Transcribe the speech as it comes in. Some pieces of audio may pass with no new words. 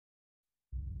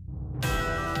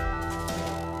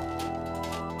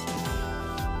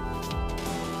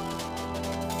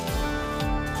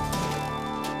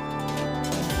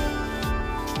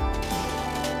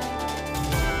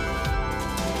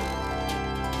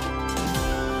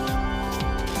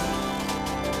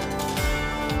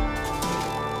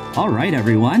All right,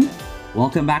 everyone.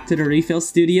 Welcome back to the Refill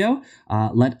Studio.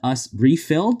 Let us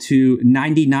refill to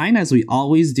 99 as we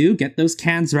always do. Get those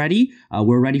cans ready.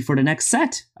 We're ready for the next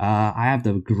set. I have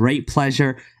the great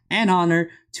pleasure and honor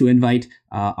to invite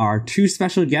our two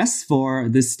special guests for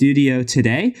the studio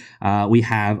today. We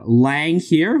have Lang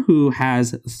here, who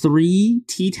has 3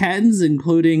 T10s,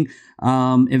 including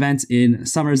events in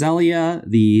Summer Zelia,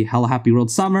 the Hello Happy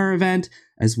World Summer event,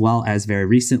 as well as very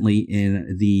recently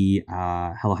in the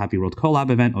Hello Happy World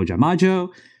collab event, Ojamajo.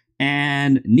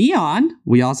 And Neon,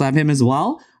 we also have him as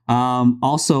well,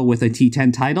 also with a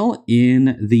T10 title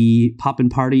in the Pop and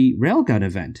Party Railgun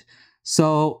event.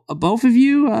 So both of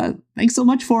you, thanks so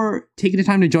much for taking the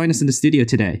time to join us in the studio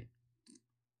today.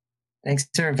 Thanks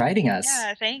for inviting us.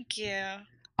 Yeah, thank you.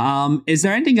 Is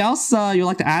there anything else you'd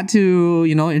like to add to,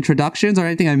 introductions or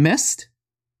anything I missed?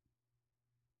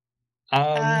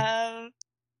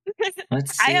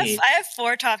 Let's see. I have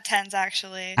 4 top 10s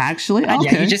actually. Actually,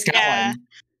 okay. Yeah, you just got one.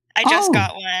 I just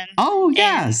got one. Oh,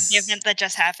 yes. The event that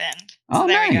just happened. So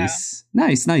there nice. We go.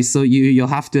 Nice. So you'll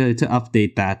have to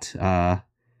update that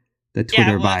the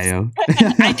Twitter bio.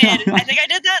 I did. I think I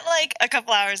did that like a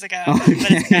couple hours ago. Okay.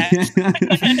 But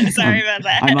it's okay. Sorry about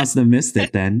that. I must have missed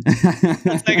it then.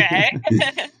 That's okay.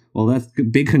 Well, that's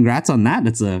big congrats on that.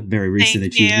 That's a very recent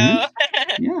achievement.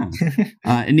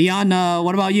 Yeah. Neon,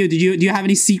 what about you? Do you have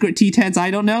any secret T10s I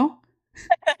don't know?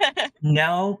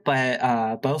 No,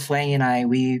 but both Lang and I,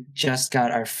 we just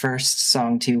got our first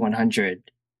Song 2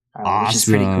 100, awesome. Which is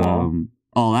pretty cool.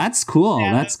 Oh, that's cool.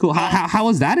 Yeah, that's cool. How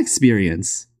was that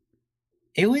experience?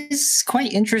 It was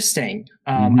quite interesting.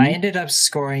 I ended up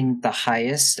scoring the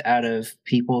highest out of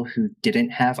people who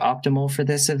didn't have Optimal for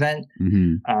this event.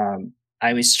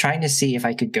 I was trying to see if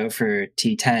I could go for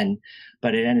T10,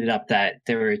 but it ended up that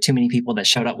there were too many people that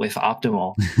showed up with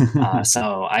Optimal.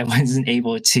 So I wasn't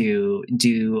able to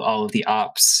do all of the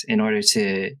ops in order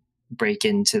to break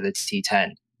into the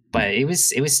T10. But it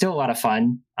was still a lot of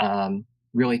fun.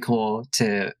 Really cool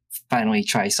to finally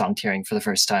try song tiering for the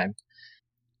first time.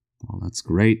 Well, that's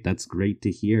great. That's great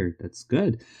to hear. That's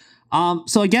good.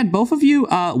 So again, both of you,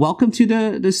 welcome to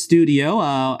the studio.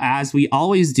 As we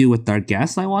always do with our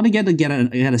guests, I want to get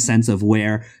a sense of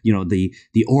where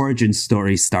the origin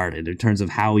story started in terms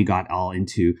of how we got all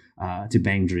into to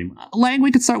Bang Dream. Lang, we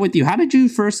could start with you. How did you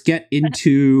first get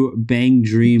into Bang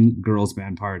Dream Girls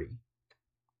Band Party?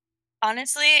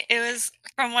 Honestly, it was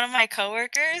from one of my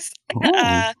coworkers.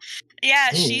 Oh.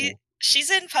 Yeah,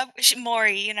 she's in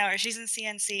Maury, you know her. She's in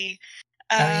CNC.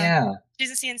 Yeah. She's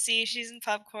in CNC. She's in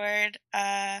Pubcord.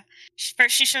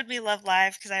 First, she showed me Love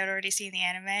Live because I had already seen the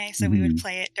anime, so we would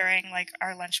play it during like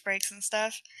our lunch breaks and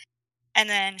stuff. And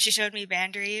then she showed me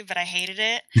Bandori, but I hated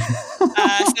it, so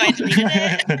I deleted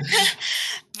it.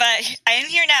 But I am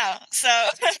here now, so.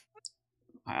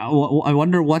 I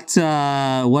wonder what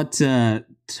flipped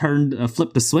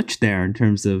the switch there in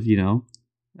terms of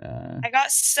I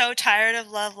got so tired of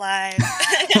Love Live.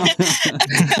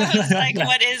 I was like,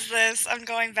 what is this? I'm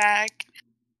going back.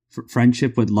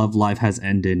 Friendship with Love Live has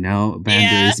ended. Now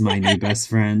Bandori is my new best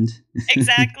friend.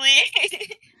 Exactly.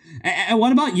 And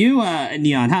what about you,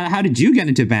 Neon? How did you get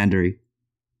into Bandori?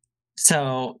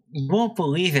 So you won't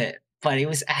believe it, but it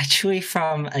was actually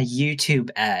from a YouTube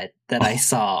ad that I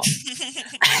saw.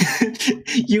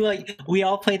 We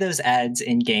all play those ads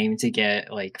in game to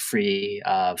get like free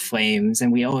flames,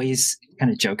 and we always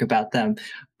kind of joke about them.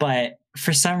 But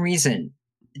for some reason,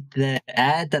 the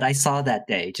ad that I saw that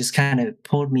day just kind of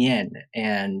pulled me in,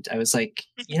 and I was like,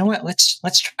 you know what? Let's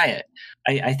try it.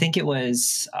 I think it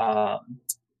was the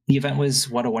event was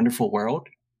What a Wonderful World,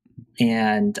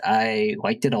 and I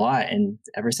liked it a lot, and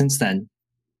ever since then,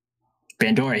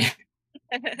 Bandori.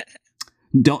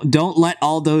 Don't let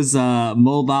all those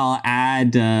mobile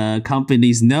ad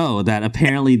companies know that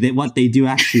apparently what they do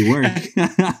actually work.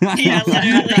 Yeah,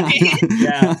 literally.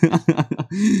 Yeah.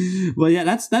 Well, yeah,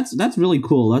 that's really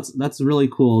cool. That's really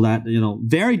cool that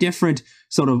very different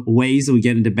sort of ways that we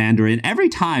get into Bandori, and every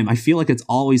time I feel like it's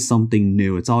always something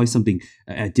new. It's always something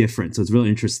different. So it's really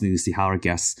interesting to see how our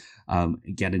guests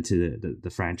get into the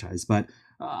franchise. But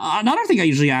another thing I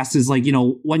usually ask is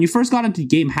when you first got into the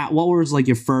game, what was like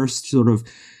your first sort of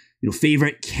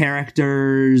favorite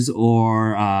characters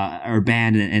or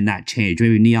band and that change?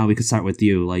 Maybe Neon, we could start with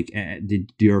you. Like,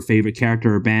 did your favorite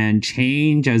character or band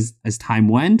change as time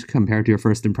went compared to your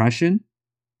first impression?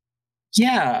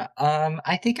 Yeah,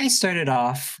 I think I started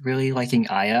off really liking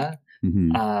Aya.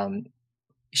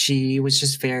 She was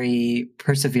just very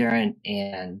perseverant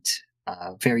and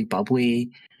very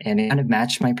bubbly, and it kind of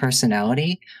matched my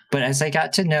personality. But as I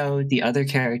got to know the other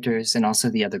characters and also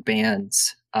the other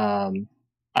bands,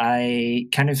 I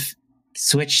kind of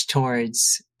switched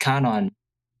towards Kanon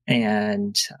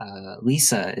and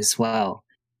Lisa as well.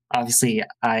 Obviously,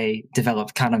 I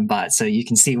developed Kanon Bot, so you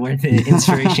can see where the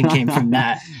inspiration came from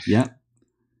that. Yep.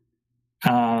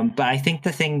 But I think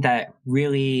the thing that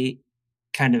really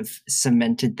kind of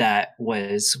cemented that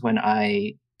was when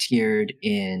I tiered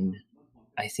in,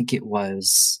 I think it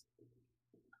was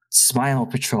Smile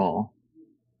Patrol.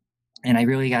 And I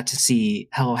really got to see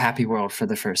Hello Happy World for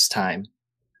the first time.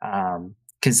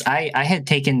 Because I had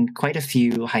taken quite a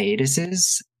few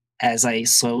hiatuses as I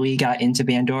slowly got into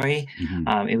Bandori.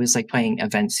 It was like playing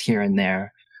events here and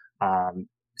there.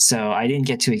 So I didn't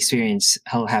get to experience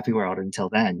Hello Happy World until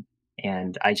then.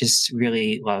 And I just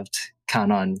really loved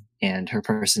Kanon and her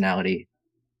personality.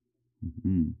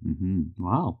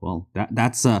 Wow. Well,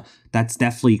 that's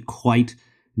definitely quite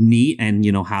neat, and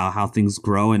how things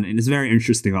grow, and it's very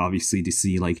interesting, obviously, to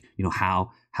see like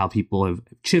how people have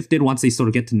shifted once they sort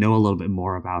of get to know a little bit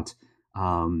more about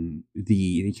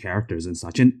the characters and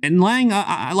such. And Lang,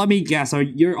 let me guess,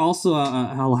 you're also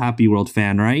a Hello Happy World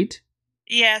fan, right?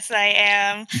 Yes, I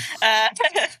am.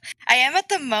 I am at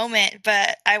the moment,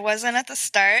 but I wasn't at the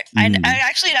start. I've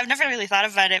never really thought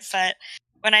about it, but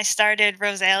when I started,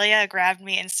 Rosalia grabbed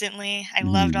me instantly. I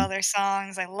loved all their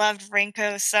songs. I loved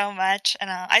Rinko so much,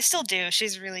 and I still do.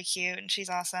 She's really cute and she's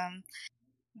awesome.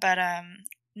 But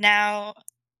now,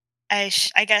 I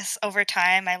guess over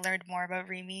time, I learned more about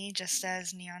Rimi, just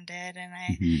as Neon did, and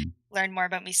I learned more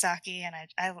about Misaki, and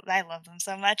I love them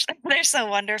so much. They're so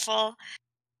wonderful.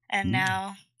 And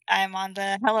now I'm on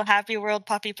the Hello Happy World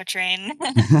Poppy train.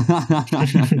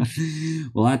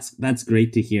 Well, that's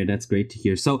great to hear. That's great to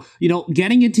hear. So,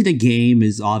 getting into the game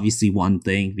is obviously one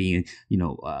thing, being,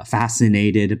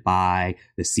 fascinated by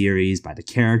the series, by the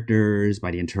characters,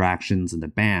 by the interactions and the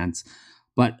bands.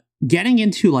 But getting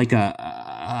into like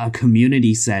a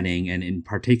community setting, and in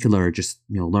particular, just,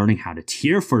 learning how to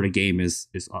tier for the game is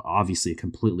obviously a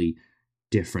completely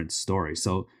different story.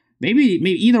 So, Maybe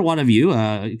either one of you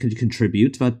could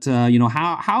contribute, but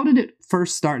how did it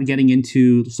first start getting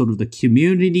into sort of the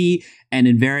community, and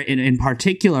in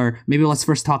particular, maybe let's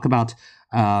first talk about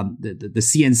the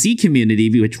CNC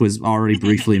community, which was already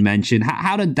briefly mentioned.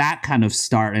 How did that kind of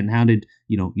start, and how did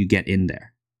you get in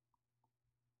there?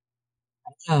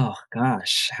 Oh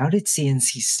gosh, how did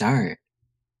CNC start?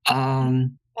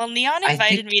 Well, Neon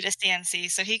invited me to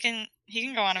CNC, so he can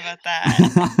go on about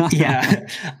that. Yeah,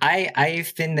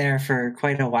 I've been there for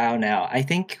quite a while now. I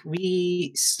think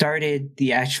we started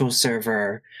the actual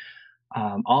server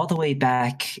all the way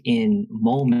back in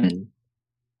Molman.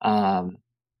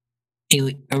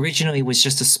 It originally was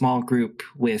just a small group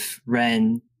with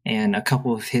Ren and a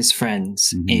couple of his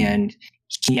friends, and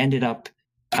he ended up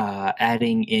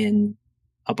adding in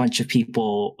a bunch of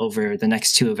people over the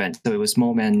next two events. So it was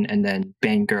Momen and then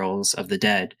Band Girls of the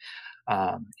Dead.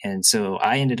 And so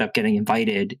I ended up getting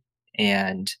invited.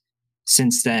 And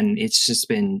since then, it's just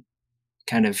been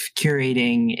kind of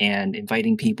curating and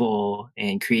inviting people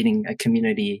and creating a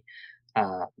community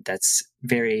that's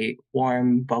very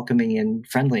warm, welcoming, and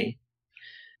friendly.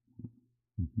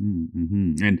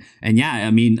 And yeah,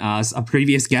 I mean,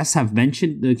 previous guests have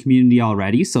mentioned the community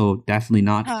already, so definitely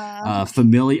not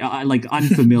familiar,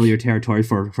 unfamiliar territory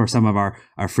for some of our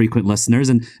frequent listeners.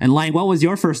 And Lang, what was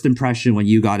your first impression when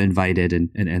you got invited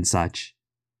and such?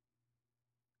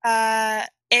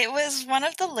 It was one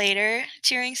of the later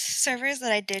tiering servers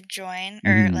that I did join,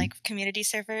 or like community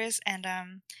servers, and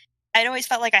I'd always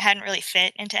felt like I hadn't really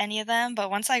fit into any of them,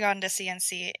 but once I got into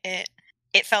CNC,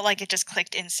 it felt like it just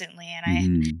clicked instantly, and I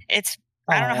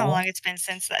don't know how long it's been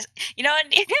since that. You know what?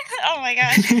 Oh my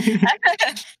gosh.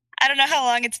 I don't know how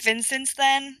long it's been since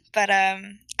then, but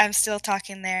I'm still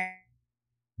talking there.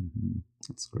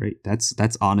 That's great.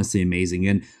 That's honestly amazing.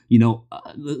 And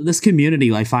this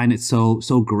community, I find it so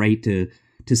great to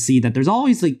see that there's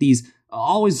always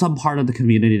always some part of the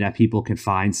community that people can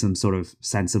find some sort of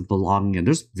sense of belonging. And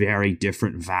there's very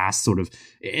different, vast sort of,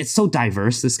 it's so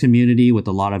diverse, this community, with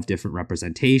a lot of different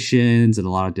representations and a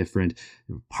lot of different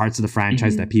parts of the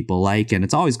franchise that people like. And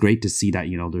it's always great to see that,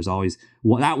 there's always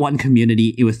that one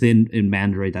community in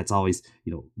Bandori that's always,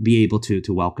 be able to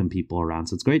welcome people around.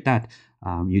 So it's great that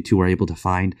you two were able to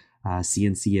find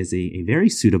CNC as a very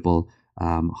suitable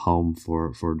home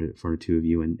for the two of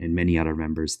you and many other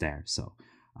members there. So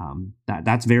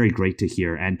that's very great to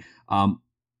hear. And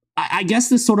I guess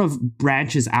this sort of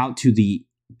branches out to the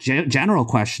general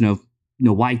question of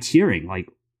why tiering. Like,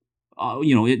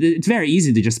 it's very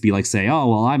easy to just be like, say, oh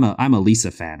well, I'm a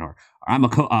Lisa fan, or I'm a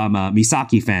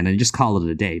Misaki fan, and just call it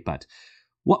a day. But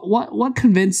what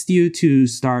convinced you to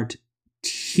start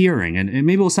tiering? And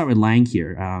maybe we'll start with Lang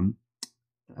here.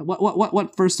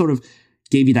 What first sort of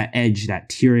gave you that edge that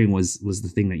tiering was the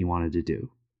thing that you wanted to do?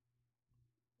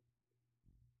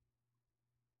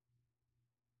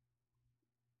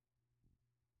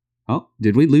 Oh,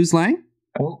 did we lose Lang?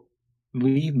 Oh,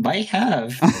 we might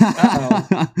have.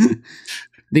 I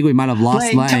think we might have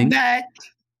lost Lang. Come back.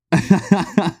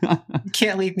 You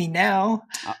can't leave me now.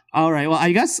 All right. Well,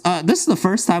 I guess this is the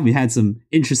first time we had some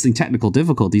interesting technical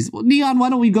difficulties. Well, Neon, why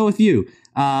don't we go with you?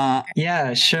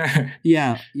 Yeah, sure.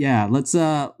 Yeah. Let's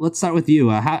start with you.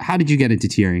 How did you get into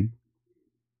tiering?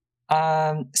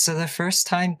 So the first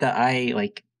time that I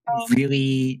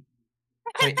really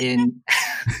put in.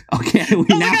 Okay, we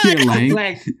now hear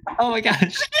Lang. Oh my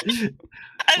gosh.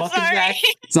 I'm Welcome sorry. back.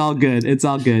 It's all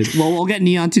good. Well, we'll get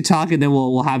Neon to talk, and then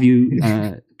we'll have you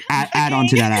add on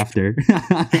to that after.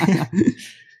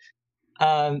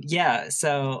 Yeah.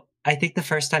 So I think the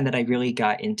first time that I really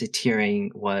got into tiering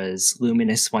was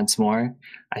Luminous once more.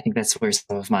 I think that's where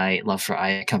some of my love for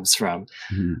Aya comes from.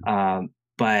 Mm-hmm.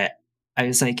 But I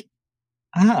was like,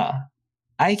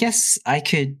 I guess I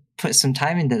could put some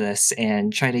time into this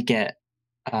and try to get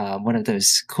one of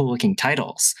those cool looking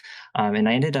titles. And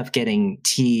I ended up getting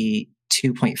T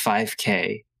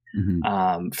 2.5K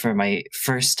for my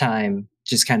first time,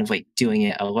 just kind of like doing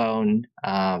it alone.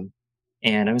 And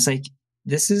I was like,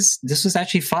 this was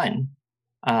actually fun.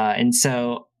 And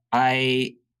so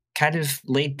I kind of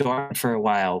laid dormant for a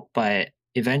while, but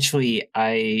eventually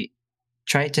I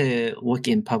tried to look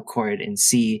in PubCord and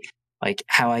see like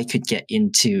how I could get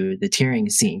into the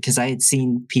tiering scene, because I had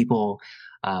seen people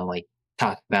like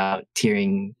talk about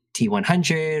tiering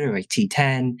T100 or like T10,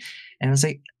 and I was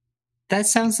like, that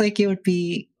sounds like it would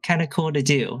be kind of cool to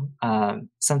do,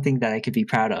 something that I could be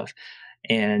proud of.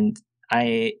 And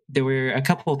there were a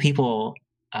couple of people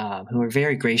who were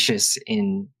very gracious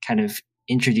in kind of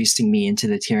introducing me into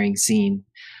the tiering scene,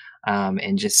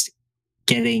 and just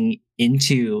getting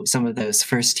into some of those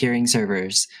first tiering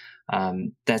servers.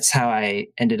 That's how I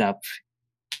ended up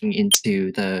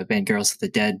into the Band Girls of the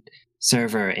Dead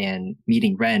server and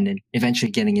meeting Ren and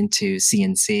eventually getting into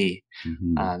CNC.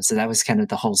 So that was kind of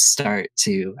the whole start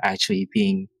to actually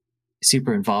being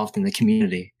super involved in the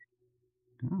community.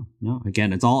 Oh, no,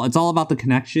 again, it's all about the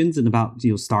connections and about,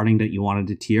 starting that you wanted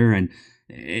to tier, and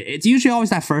it's usually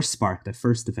always that first spark, that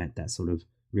first event that sort of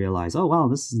realize, oh well,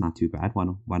 this is not too bad. Why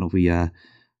don't we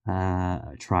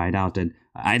try it out? And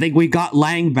I think we got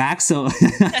Lang back, so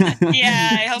yeah,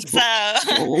 I hope so.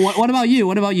 What about you?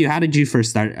 How did you first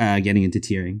start getting into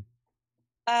tiering?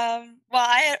 Well,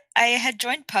 I had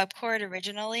joined PubCord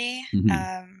originally,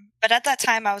 but at that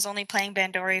time I was only playing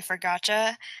Bandori for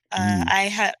gacha.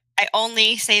 I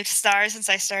only saved stars since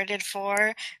I started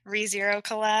for ReZero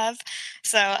collab,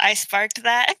 so I sparked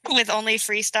that with only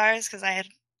free stars because I had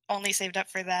only saved up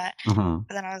for that. But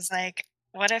then I was like,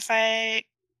 what if I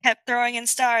kept throwing in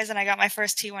stars and I got my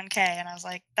first T1K, and I was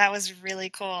like, that was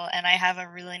really cool, and I have a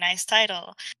really nice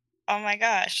title. Oh my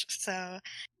gosh. So,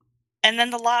 and then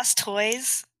the Lost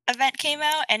Toys event came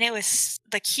out, and it was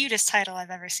the cutest title I've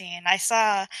ever seen. I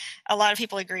saw a lot of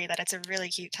people agree that it's a really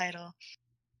cute title.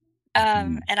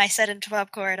 And I said in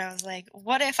PubCord, I was like,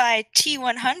 what if I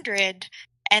T100?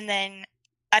 And then,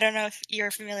 I don't know if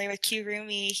you're familiar with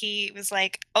Kurumi, he was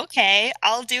like, okay,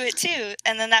 I'll do it too.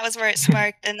 And then that was where it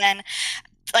sparked. And then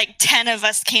like 10 of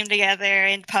us came together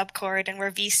in PubCord and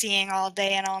we're VCing all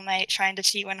day and all night trying to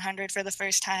T100 for the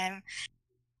first time.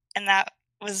 And that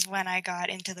was when I got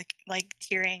into the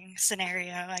tiering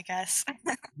scenario, I guess.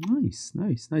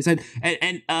 Nice.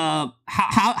 And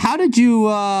how did you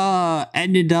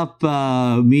ended up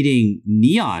meeting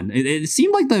Neon? It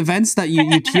seemed like the events that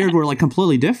you tiered were like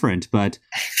completely different, but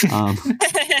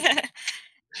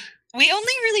we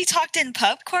only really talked in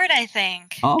PubCord, I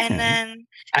think. Oh, okay. And then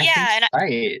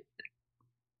right.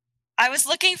 I was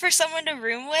looking for someone to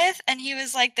room with, and he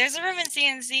was like, there's a room in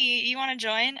CNC, you want to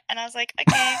join? And I was like,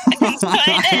 okay, I can join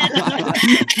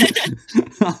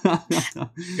in.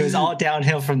 It was all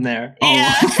downhill from there.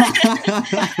 Yeah.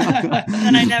 And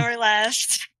then I never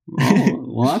left.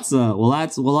 That's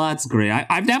great.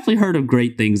 I've definitely heard of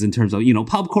great things in terms of,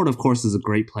 PubCord, of course, is a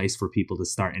great place for people to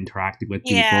start interacting with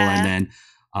people, and then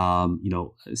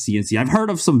CNC. I've heard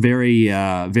of some very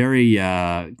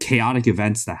chaotic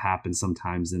events that happen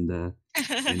sometimes in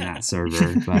that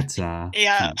server, but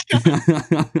yeah.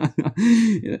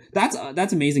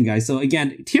 That's amazing, guys. So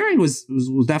again, tiering was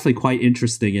definitely quite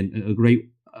interesting, and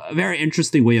a very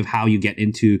interesting way of how you get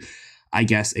into, I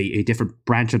guess, a different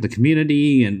branch of the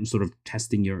community and sort of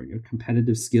testing your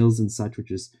competitive skills and such,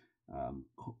 which is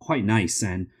quite nice.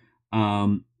 And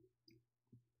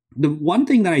the one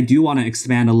thing that I do want to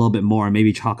expand a little bit more and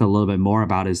maybe talk a little bit more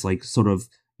about is like sort of,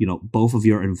 both of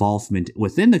your involvement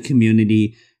within the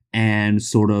community and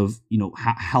sort of,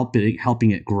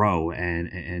 helping it grow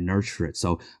and nurture it.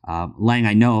 So, Lang,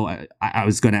 I know I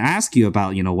was going to ask you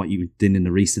about, what you did in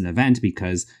the recent event,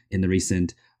 because in the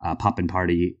recent Poppin'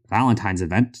 Party Valentine's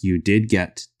event, you did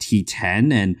get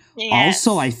T10. And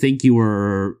also, I think you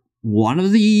were one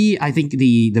of the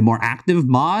more active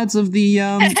mods of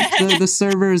the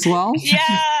server as well. Yeah,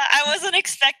 I wasn't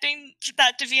expecting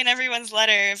that to be in everyone's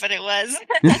letter, but it was.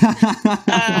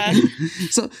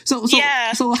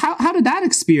 So how did that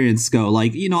experience go?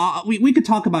 Like, we could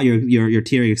talk about your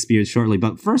tiering experience shortly,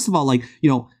 but first of all, like,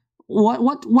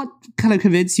 what kind of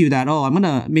convinced you that, I'm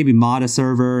gonna maybe mod a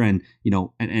server, and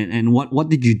and what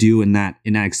did you do in that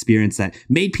experience that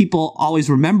made people always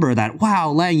remember that, wow,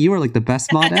 Lang, you were like the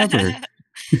best mod ever?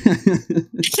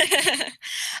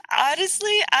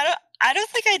 Honestly, I don't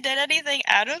think I did anything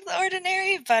out of the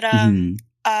ordinary, but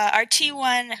our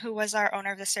T1, who was our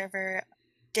owner of the server,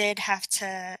 did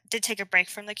take a break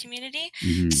from the community.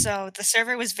 So the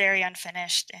server was very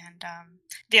unfinished, and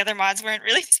the other mods weren't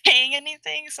really saying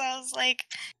anything. So I was like,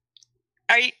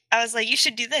 you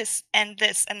should do this and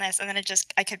this and this, and then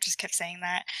I kept saying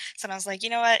that. So I was like, you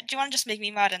know what? Do you want to just make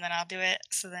me mod and then I'll do it?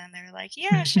 So then they were like,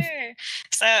 yeah, sure.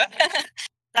 So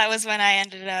that was when I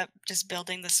ended up just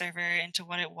building the server into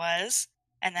what it was.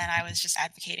 And then I was just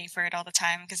advocating for it all the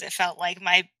time because it felt like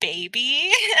my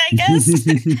baby, I guess,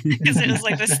 because it was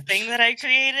like this thing that I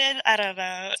created. I don't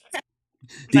know.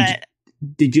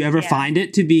 Did you ever find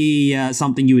it to be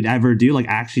something you would ever do, like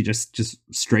actually just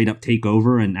straight up take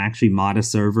over and actually mod a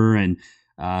server and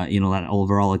that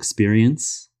overall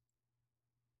experience?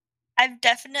 I've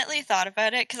definitely thought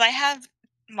about it because I have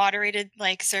moderated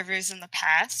like servers in the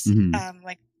past,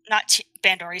 like not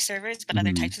Bandori servers, but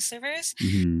other types of servers.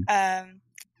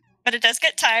 But it does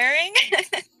get tiring.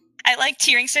 I like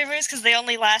tiering servers because they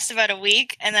only last about a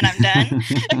week and then I'm done.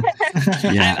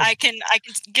 I can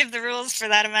give the rules for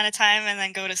that amount of time and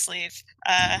then go to sleep.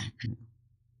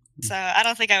 So I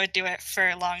don't think I would do it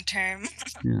for long term.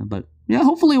 But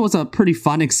hopefully it was a pretty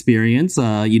fun experience.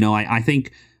 I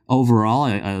think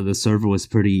overall the server was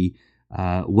pretty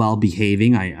well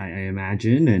behaving, I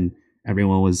imagine, and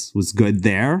everyone was good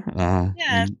there.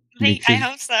 I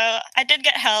hope so. I did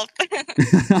get help.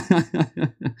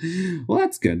 Well,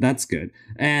 that's good.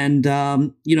 And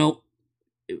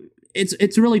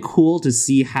it's really cool to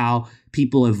see how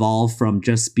people evolve from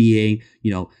just being,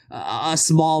 a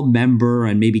small member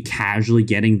and maybe casually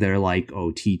getting their like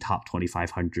OT top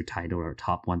 2,500 title or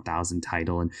top 1,000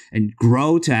 title and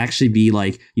grow to actually be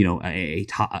like, a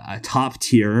top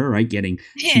tier, right? Getting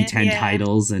T10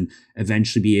 titles and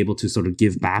eventually be able to sort of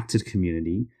give back to the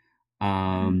community.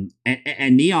 And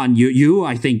Neon, you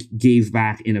I think gave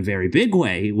back in a very big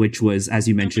way, which was, as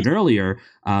you mentioned earlier,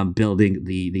 building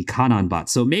the Kanon bot.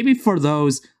 So maybe for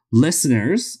those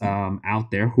listeners out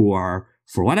there who are,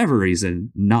 for whatever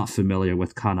reason, not familiar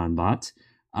with Kanon bot,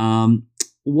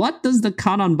 what does the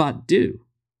Kanon bot do?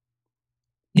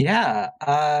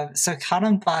 So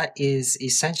Kanon bot is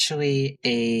essentially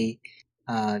a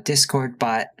Discord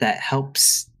bot that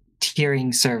helps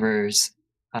tiering servers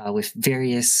with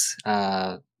various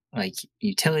like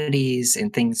utilities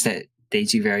and things that they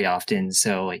do very often.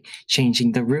 So like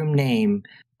changing the room name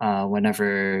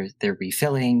whenever they're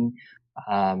refilling.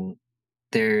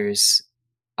 There's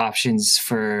options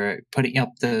for putting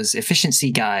up those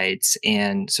efficiency guides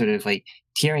and sort of like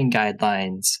tiering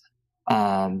guidelines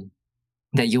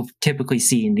that you'll typically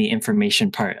see in the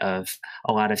information part of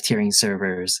a lot of tiering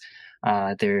servers.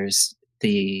 There's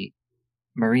the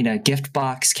Marina gift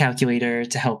box calculator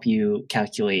to help you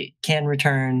calculate can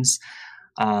returns.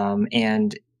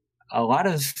 And a lot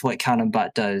of what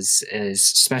KanonBot does is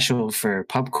special for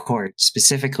pub court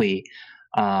specifically,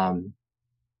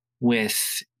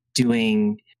 with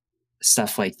doing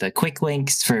stuff like the quick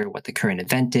links for what the current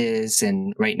event is.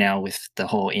 And right now with the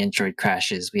whole Android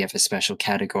crashes, we have a special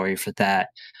category for that.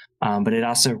 But it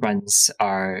also runs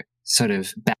our sort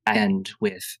of back end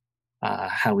with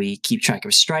how we keep track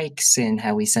of strikes and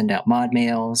how we send out mod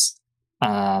mails.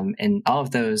 And all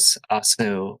of those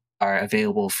also are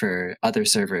available for other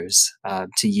servers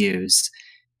to use.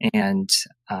 And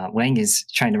Wang is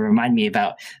trying to remind me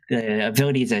about the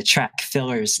ability to track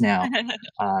fillers now.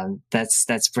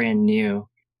 That's brand new.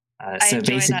 So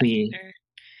basically,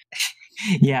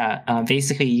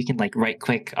 basically you can like right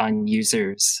click on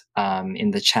users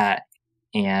in the chat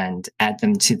and add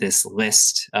them to this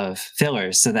list of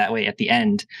fillers. So that way at the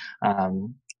end,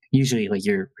 usually like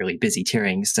you're really busy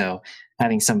tiering. So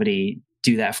having somebody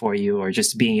do that for you, or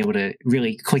just being able to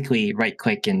really quickly right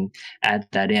click and add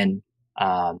that in,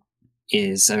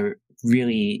 is a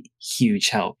really huge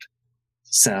help.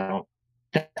 So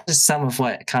that's just some of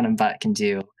what KanonBot can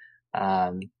do.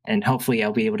 And hopefully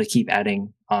I'll be able to keep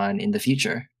adding on in the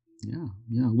future. Yeah.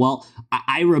 Well,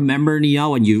 I remember, Nia,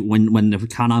 when the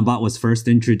Kanon bot was first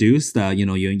introduced,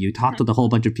 you talked with a whole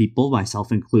bunch of people,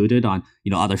 myself included, on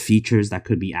other features that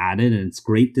could be added, and it's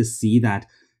great to see that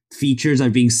features are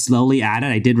being slowly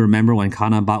added. I did remember when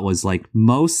Kanon bot was like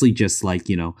mostly just like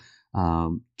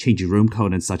changing room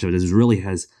code and such. It really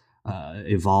has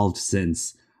evolved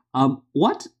since.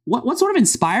 What sort of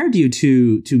inspired you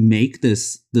to make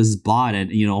this bot,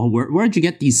 and where did you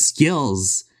get these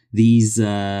skills? These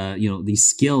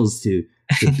skills to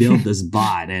build this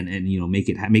bot and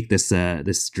make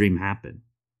this dream happen.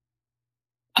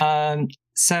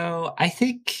 So I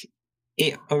think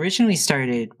it originally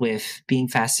started with being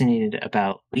fascinated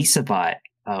about LisaBot,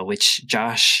 which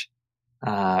Josh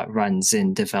runs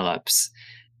and develops.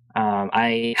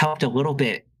 I helped a little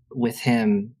bit with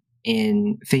him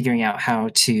in figuring out how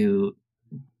to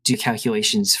do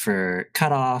calculations for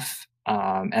cutoff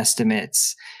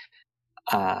estimates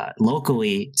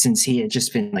locally, since he had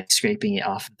just been like scraping it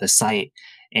off the site.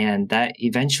 And that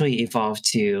eventually evolved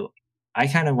to, I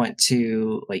kind of want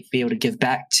to like be able to give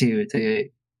back to the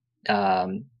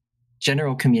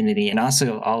general community and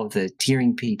also all of the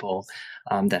tiering people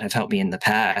that have helped me in the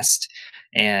past.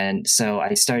 And so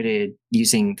I started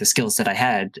using the skills that I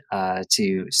had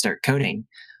to start coding.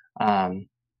 I'm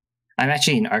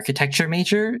actually an architecture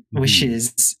major, which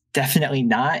is definitely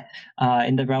not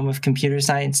in the realm of computer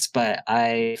science, but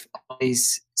I've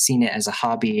always seen it as a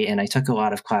hobby, and I took a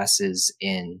lot of classes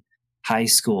in high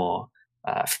school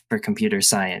for computer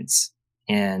science,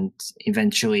 and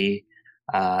eventually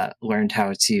learned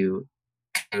how to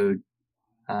code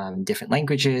different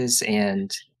languages,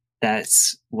 and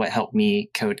that's what helped me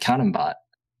code KanonBot.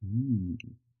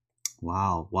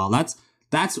 Wow,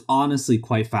 that's honestly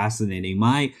quite fascinating.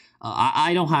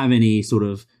 I don't have any sort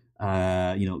of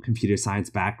computer science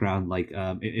background. Like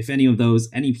if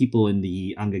any people in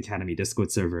the Ang Academy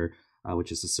Discord server,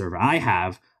 which is the server I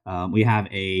have, we have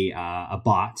a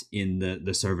bot in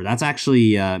the server that's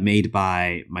actually made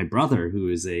by my brother, who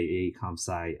is a comp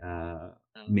sci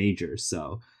major.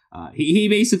 So he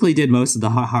basically did most of the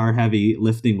hard heavy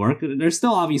lifting work. There's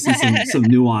still obviously some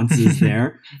nuances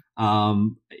there.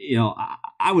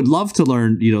 I would love to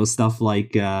learn stuff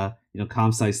like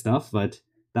comp sci stuff, but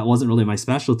that wasn't really my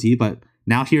specialty. But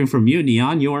now hearing from you,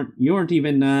 Neon, you weren't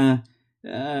even a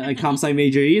comp sci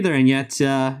major either, and yet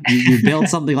you build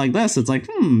something like this. It's like,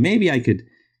 maybe I could,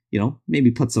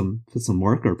 maybe put some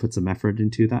work or put some effort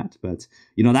into that. But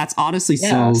that's honestly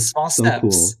so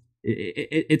cool.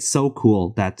 It's so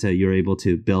cool that you're able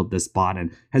to build this bot,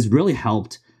 and has really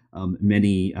helped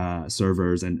many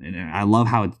servers, and I love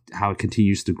how it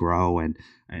continues to grow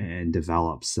and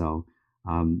develop. So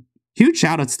huge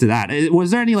shout outs to that.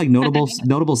 Was there any like notable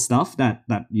stuff that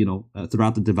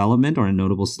throughout the development, or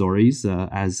notable stories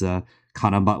as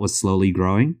KanonBot was slowly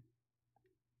growing?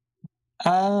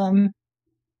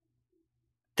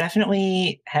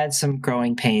 Definitely had some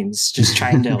growing pains just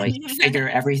trying to like figure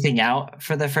everything out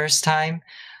for the first time.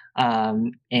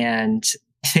 And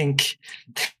I think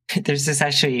there's this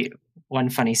actually one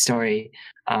funny story.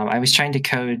 I was trying to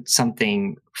code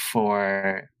something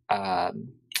for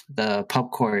the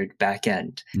pubcord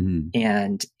backend,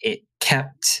 and it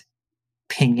kept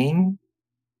pinging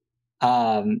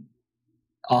all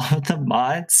of the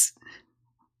mods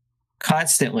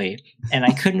constantly, and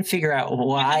I couldn't figure out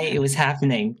why it was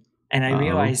happening. And I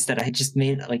realized that I just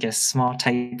made like a small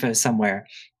typo somewhere,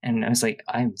 and I was like,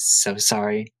 I'm so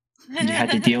sorry you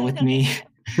had to deal with me.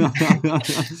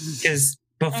 Because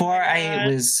before I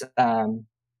was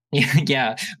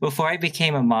before I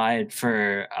became a mod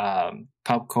for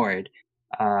pubcord,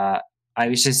 I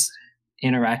was just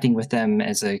interacting with them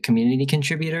as a community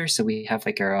contributor, so we have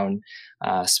like our own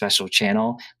special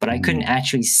channel, but I couldn't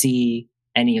actually see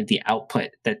any of the output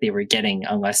that they were getting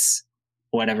unless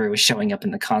whatever was showing up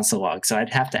in the console log. So I'd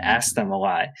have to ask them a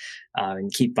lot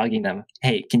and keep bugging them.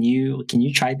 Hey, can you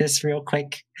try this real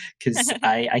quick? Because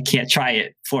I can't try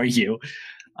it for you.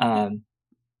 But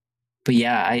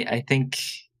yeah, I think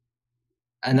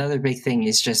another big thing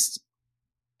is just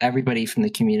everybody from the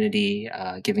community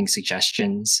giving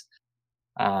suggestions,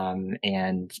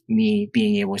 and me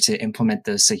being able to implement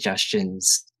those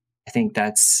suggestions. I think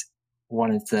that's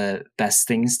one of the best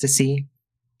things to see,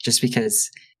 just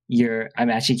because I'm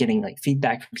actually getting like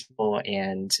feedback from people,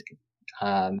 and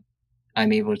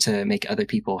I'm able to make other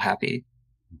people happy.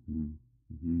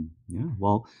 Yeah,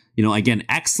 well, again,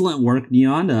 excellent work,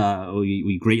 Neon.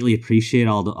 We greatly appreciate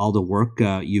all the work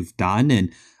you've done,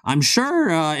 and I'm sure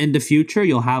in the future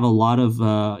you'll have a lot of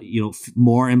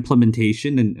more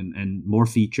implementation and more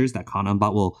features that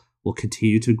KanonBot will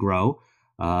continue to grow.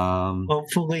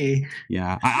 Hopefully.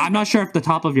 Yeah, I'm not sure if the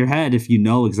top of your head, if you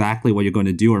know exactly what you're going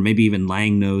to do, or maybe even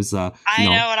Lang knows. I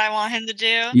know what I want him to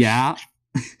do. Yeah.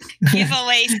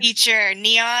 Giveaway feature,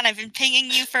 Neon. I've been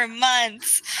pinging you for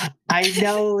months. I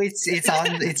know it's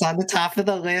on the top of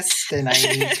the list, and I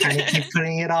kind of keep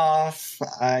putting it off.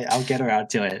 I'll get around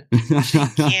to it.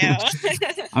 Thank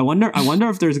you. I wonder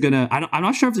if there's gonna. I'm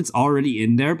not sure if it's already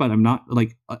in there, but I'm not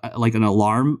like an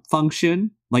alarm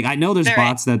function. Like I know there's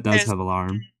bots that does have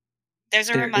alarm. There's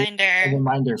a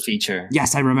reminder feature.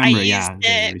 Yes, I remember.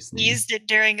 I used it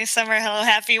during a summer Hello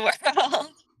Happy World.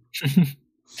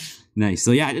 Nice.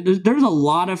 So yeah, there's a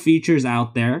lot of features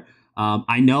out there.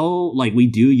 I know, like we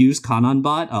do use Kanon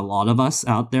bot, a lot of us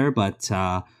out there, but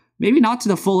maybe not to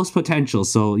the fullest potential.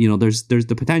 So there's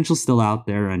the potential still out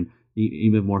there, and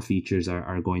even more features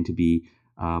are going to be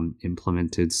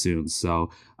implemented soon.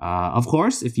 So of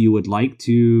course, if you would like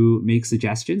to make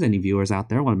suggestions, any viewers out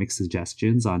there want to make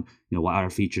suggestions on what other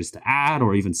features to add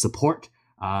or even support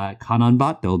Kanon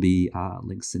bot, there'll be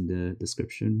links in the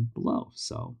description below.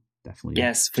 So definitely.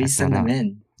 Yes, please send them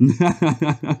in.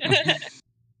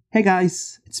 Hey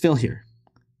guys, it's Phil here.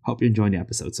 Hope you're enjoying the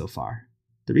episode so far.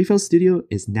 The Refill Studio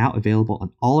is now available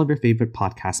on all of your favorite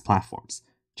podcast platforms.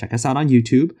 Check us out on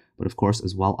YouTube, but of course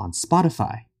as well on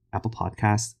Spotify, Apple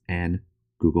Podcasts, and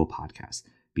Google Podcasts.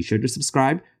 Be sure to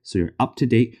subscribe so you're up to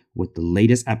date with the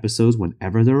latest episodes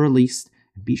whenever they're released.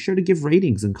 And be sure to give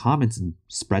ratings and comments and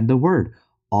spread the word.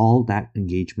 All that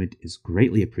engagement is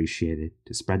greatly appreciated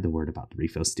to spread the word about the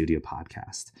Refill Studio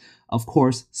podcast. Of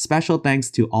course, special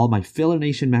thanks to all my Filler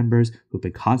Nation members who've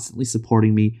been constantly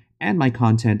supporting me and my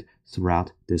content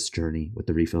throughout this journey with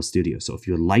the Refill Studio. So if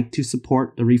you would like to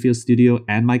support the Refill Studio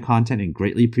and my content and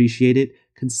greatly appreciate it,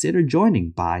 consider joining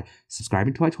by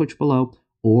subscribing to my Twitch below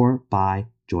or by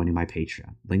joining my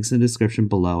Patreon. Links in the description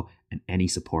below, and any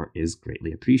support is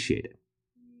greatly appreciated.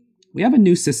 We have a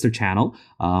new sister channel.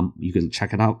 You can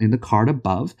check it out in the card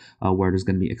above, where there's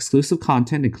going to be exclusive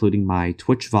content, including my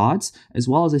Twitch VODs, as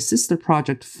well as a sister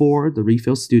project for the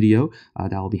Refill Studio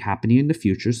that will be happening in the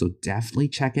future. So definitely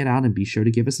check it out and be sure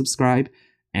to give a subscribe.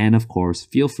 And of course,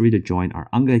 feel free to join our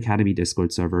Unga Academy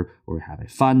Discord server, where we have a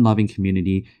fun, loving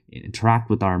community, interact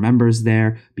with our members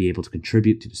there, be able to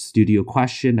contribute to the studio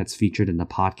question that's featured in the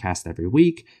podcast every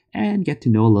week, and get to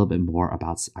know a little bit more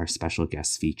about our special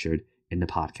guests featured in the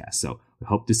podcast. So we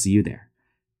hope to see you there.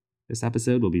 This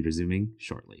episode will be resuming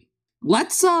shortly.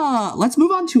 Let's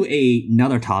move on to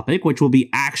another topic, which will be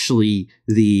actually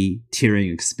the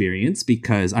tiering experience,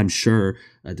 because I'm sure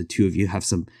the two of you have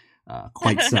some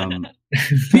quite some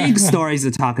big stories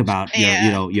to talk about.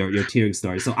 Your tiering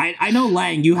stories. So I know,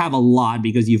 Lang, you have a lot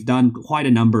because you've done quite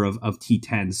a number of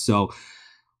T10s. So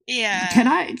yeah,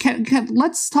 can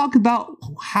let's talk about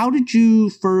how did you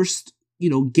first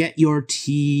get your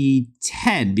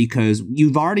T10, because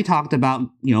you've already talked about,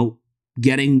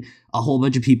 getting a whole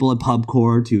bunch of people at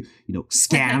PubCore to,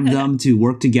 scam them to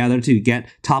work together to get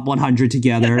top 100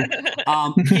 together.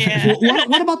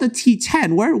 What about the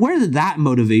T10? Where did that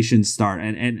motivation start?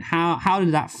 And how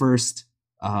did that first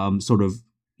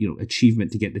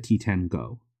achievement to get the T10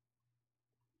 go?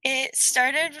 It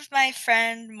started with my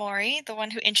friend Maury, the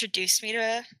one who introduced me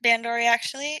to Bandori,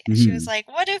 actually. And she was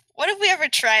like, "What if we ever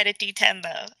tried a D10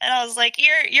 though?" And I was like,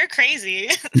 "You're crazy.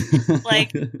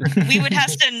 Like, we would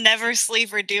have to never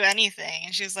sleep or do anything."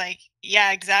 And she was like,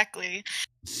 "Yeah, exactly."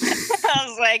 I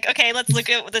was like, "Okay, let's look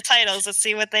at the titles. Let's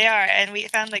see what they are." And we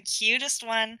found the cutest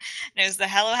one. And it was the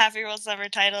Hello Happy World Summer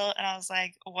title. And I was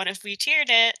like, "What if we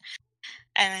tiered it?"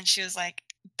 And then she was like,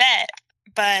 "Bet."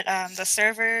 But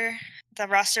the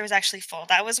roster was actually full.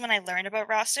 That was when I learned about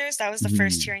rosters. That was the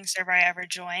first tiering server I ever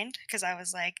joined, because I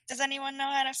was like, does anyone know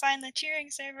how to find the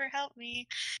tiering server? Help me.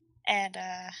 And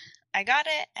I got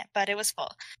it, but it was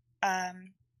full.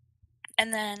 And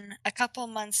then a couple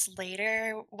months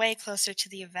later, way closer to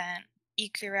the event,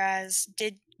 Ikuraz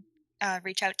did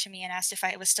reach out to me and asked if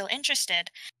I was still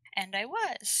interested. And I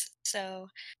was. So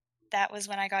that was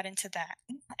when I got into that.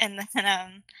 And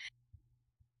then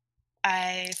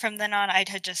from then on, I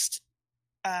had just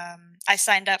I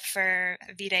signed up for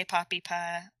Vide Poppy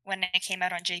Pa when it came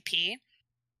out on JP,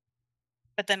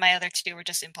 but then my other two were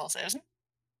just impulsive.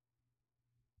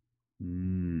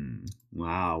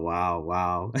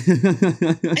 Wow.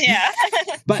 Yeah.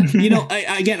 But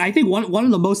I think one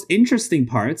of the most interesting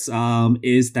parts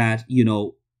is that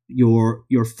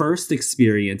your first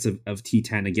experience of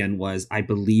T10 again was, I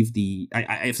believe,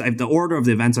 if the order of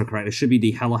the events are correct, it should be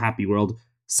the Hello Happy World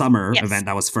Summer event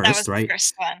that was first, that was right? The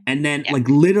first one. And then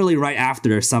literally right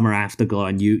after Summer Afterglow,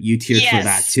 and you tiered for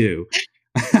that too.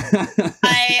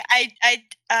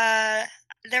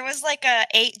 There was like a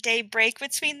 8-day break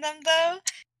between them though,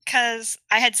 because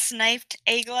I had sniped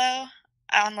Aglow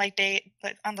on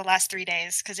on the last 3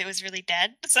 days because it was really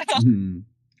dead. So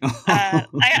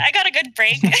I got a good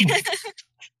break.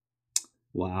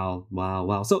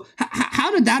 Wow. So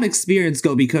how did that experience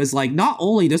go? Because like not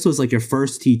only this was like your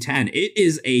first T10, it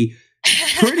is a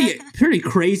pretty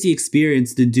crazy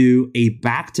experience to do a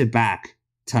back-to-back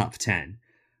top 10.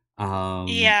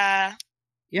 Yeah.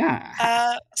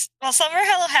 Well, Summer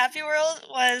Hello Happy World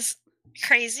was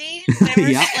crazy. There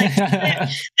were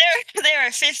there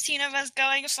were 15 of us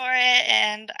going for it,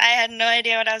 and I had no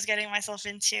idea what I was getting myself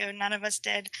into. None of us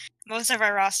did. Most of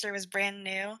our roster was brand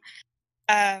new.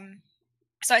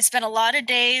 So I spent a lot of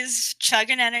days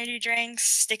chugging energy drinks,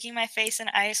 sticking my face in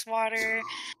ice water,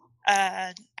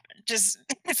 just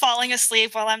falling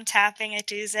asleep while I'm tapping a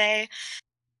Tuesday.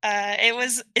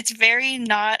 It's very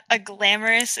not a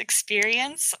glamorous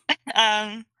experience.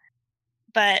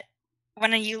 But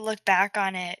when you look back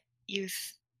on it, you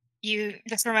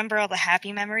just remember all the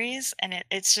happy memories, and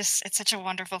it's such a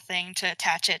wonderful thing to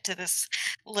attach it to this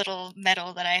little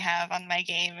medal that I have on my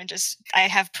game, and just I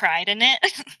have pride in it.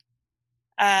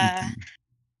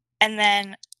 And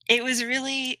then it was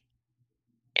an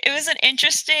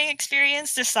interesting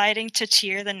experience deciding to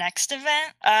cheer the next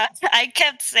event. I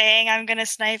kept saying I'm gonna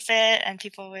snipe it, and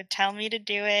people would tell me to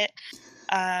do it.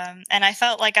 And I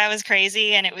felt like I was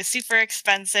crazy, and it was super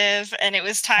expensive, and it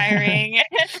was tiring,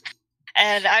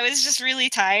 and I was just really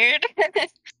tired.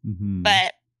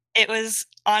 But it was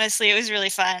really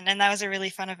fun, and that was a really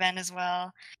fun event as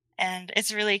well. And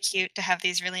it's really cute to have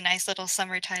these really nice little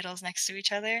summer titles next to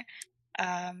each other.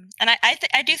 And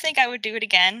I do think I would do it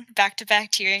again.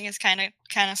 Back-to-back tiering is kind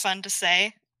of fun to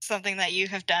say, something that you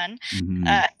have done.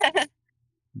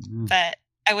 But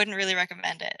I wouldn't really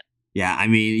recommend it. Yeah, I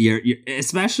mean, you're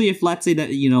especially if, let's say that,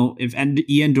 if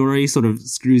Bandori sort of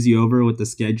screws you over with the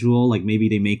schedule, like maybe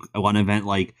they make one event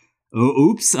like,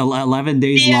 11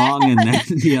 days long, and then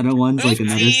the other one's like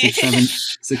another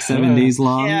 6-7 days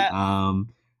long. Yeah.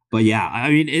 But yeah, I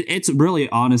mean, it's really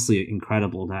honestly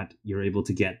incredible that you're able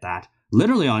to get that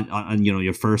literally on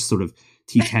your first sort of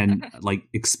T10 like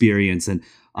experience, and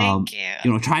Thank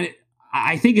you. Trying to.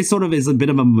 I think it sort of is a bit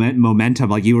of a momentum.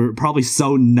 Like you were probably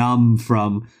so numb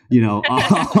from, the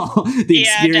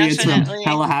experience definitely.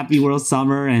 from Hello Happy World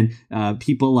Summer, and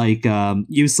people like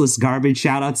Useless Garbage.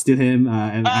 Shout outs to him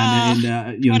and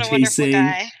what a chasing.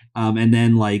 Guy. And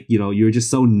then like, you were just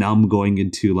so numb going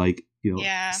into like,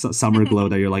 Summer Glow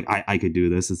that you're like, I could do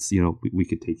this. It's, we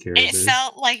could take care of this. It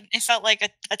felt like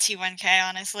a T1K,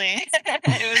 honestly.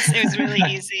 it was really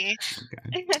easy.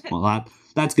 Okay. Well,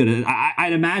 that's good.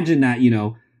 I'd imagine that,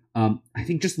 I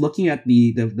think just looking at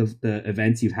the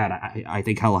events you've had, I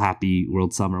think Hello Happy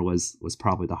World Summer was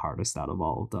probably the hardest out of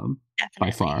all of them.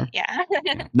 Definitely, by far. Yeah.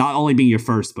 Not only being your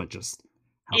first, but just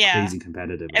how crazy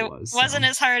competitive it was. It wasn't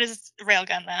as hard as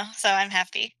Railgun though, so I'm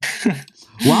happy.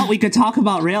 Well, we could talk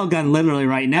about Railgun literally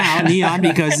right now, Neon,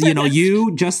 because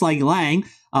you, just like Lang,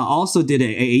 also did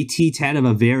a T10 of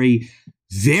a very,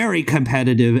 very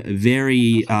competitive,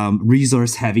 very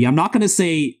resource heavy. I'm not going to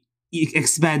say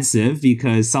expensive,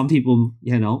 because some people,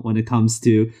 when it comes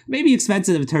to maybe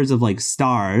expensive in terms of like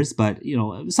stars, but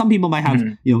some people might have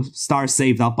stars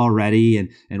saved up already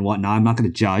and whatnot. I'm not going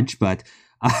to judge, but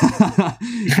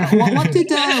what did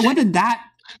that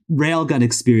Railgun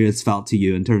experience felt to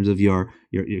you in terms of your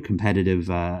competitive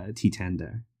T10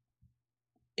 there?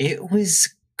 It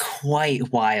was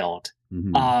quite wild.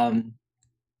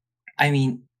 I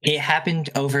mean, it happened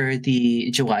over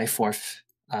the July 4th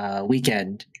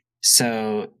weekend.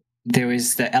 So there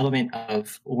was the element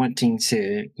of wanting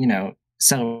to,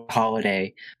 celebrate a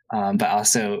holiday, but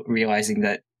also realizing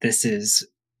that this is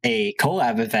a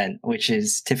collab event, which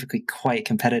is typically quite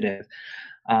competitive.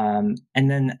 And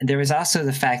then there was also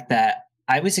the fact that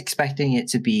I was expecting it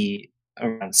to be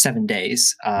around 7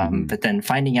 days, but then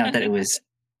finding out that it was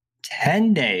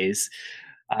 10 days,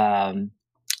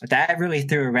 that really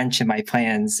threw a wrench in my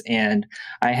plans, and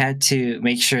I had to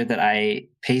make sure that I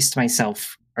paced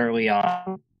myself early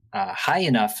on high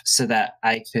enough so that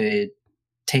I could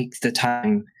take the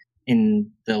time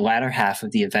in the latter half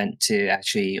of the event to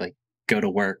actually like go to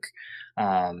work,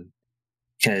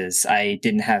 because I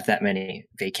didn't have that many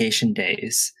vacation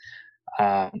days.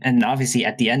 And obviously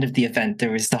at the end of the event,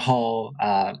 there was the whole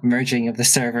merging of the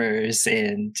servers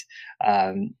and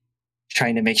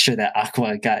trying to make sure that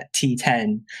Aqua got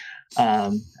T10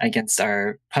 against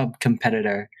our pub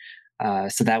competitor.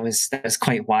 So that was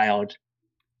quite wild.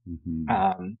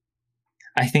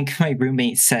 I think my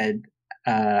roommate said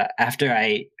after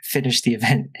I finished the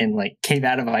event and like came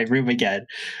out of my room again,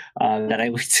 that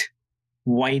I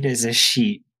white as a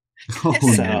sheet. Oh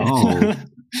no!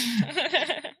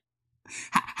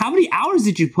 How many hours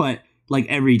did you put like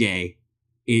every day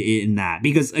in that?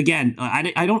 Because again,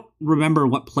 I don't remember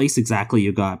what place exactly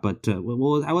you got, but how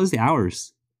was the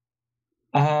hours?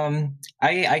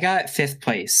 I got 5th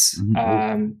place.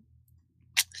 Mm-hmm.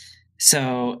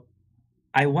 So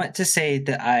I want to say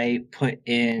that I put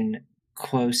in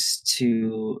close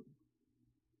to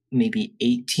maybe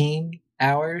 18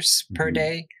 hours per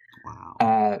day.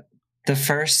 Wow. The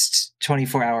first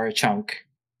 24-hour chunk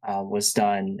was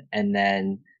done, and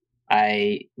then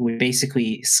I would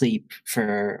basically sleep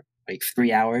for like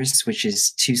 3 hours, which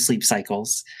is 2 sleep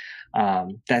cycles.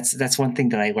 That's one thing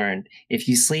that I learned. If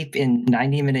you sleep in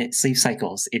 90-minute sleep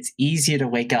cycles, it's easier to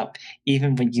wake up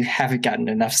even when you haven't gotten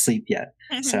enough sleep yet.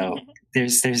 So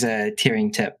there's a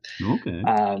tiering tip. Okay.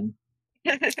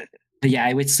 But yeah,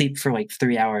 I would sleep for like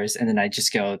 3 hours, and then I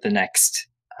just go the next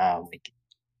like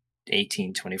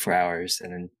 18, 24 hours,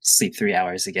 and then sleep 3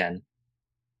 hours again.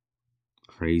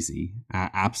 Crazy.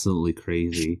 Absolutely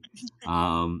crazy.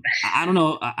 I don't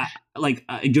know.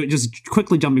 Just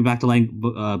quickly jumping back to Lang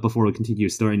before we continue your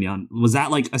story, Neon. Was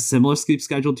that like a similar sleep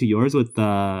schedule to yours with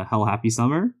Hell Happy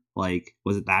Summer? Like,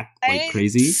 was it that like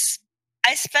crazy?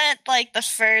 I spent like the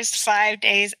first 5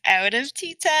 days out of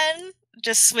T10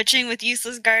 just switching with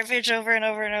useless garbage over and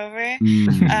over and over.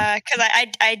 Because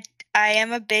I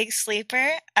am a big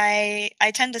sleeper. I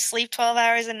tend to sleep 12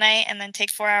 hours a night and then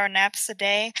take 4-hour naps a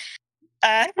day.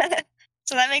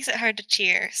 So that makes it hard to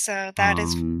tier. So that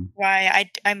is why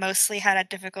I mostly had a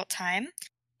difficult time.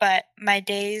 But my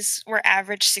days were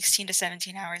average 16 to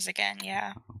 17 hours again.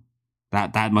 Yeah.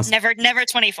 That must never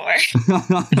 24.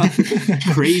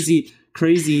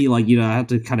 Crazy. Like, you know, I have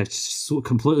to kind of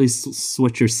completely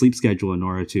switch your sleep schedule in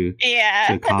order to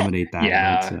accommodate that.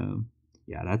 Yeah. But,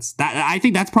 yeah, that's that. I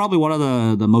think that's probably one of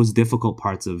the most difficult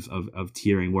parts of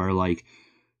tiering, where like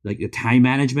the time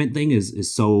management thing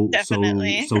is so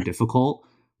difficult.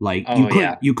 Like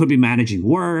you could be managing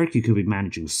work, you could be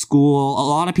managing school. A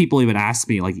lot of people even ask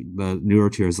me, like the neuro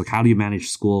tiers, like how do you manage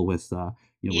school with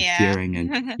with tiering?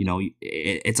 And you know,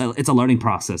 it's a learning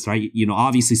process, right? You know,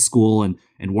 obviously school and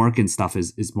work and stuff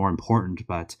is more important,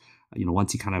 but you know,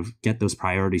 once you kind of get those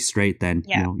priorities straight, then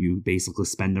you know, you basically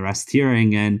spend the rest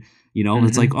tiering. And you know,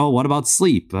 it's like, oh, what about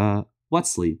sleep? What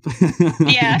sleep?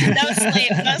 Yeah,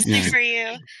 no sleep for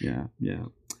you. Yeah.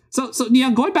 So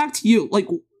yeah, going back to you, like,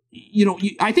 you know,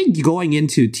 I think going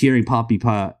into tiering Poppy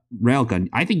Railgun,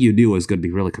 I think you knew it was going to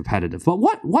be really competitive. But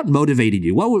what motivated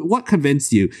you? What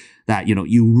convinced you that, you know,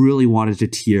 you really wanted to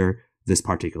tier this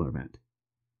particular event?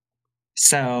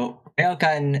 So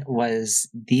Railgun was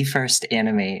the first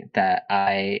anime that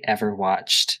I ever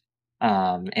watched.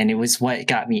 And it was what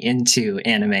got me into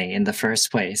anime in the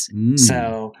first place.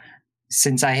 So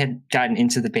since I had gotten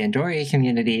into the Bandori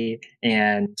community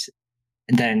and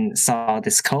then saw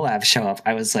this collab show up,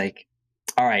 I was like,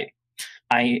 all right,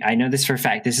 I know this for a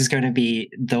fact. This is going to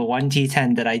be the one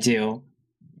T10 that I do.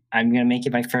 I'm going to make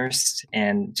it my first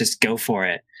and just go for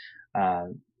it.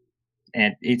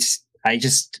 And I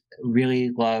just really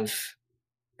love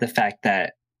the fact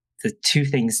that the two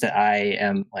things that I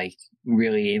am like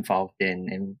really involved in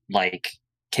and like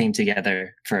came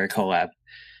together for a collab.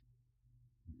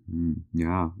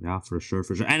 Yeah, for sure.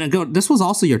 And this was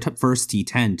also your first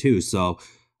T10 too, so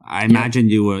I imagine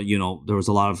you were, you know, there was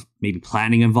a lot of maybe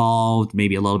planning involved,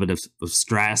 maybe a little bit of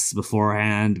stress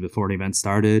beforehand, before the event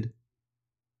started.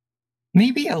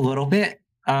 Maybe a little bit.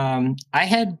 I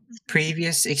had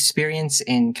previous experience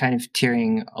in kind of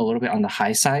tiering a little bit on the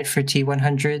high side for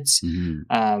T100s.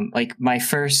 Like my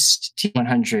first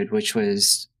T100, which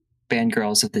was Band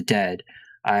Girls of the Dead,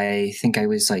 I think I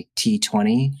was like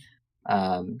T20.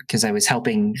 Because I was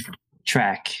helping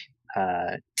track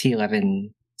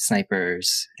T11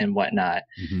 snipers and whatnot.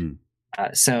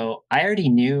 So I already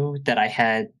knew that I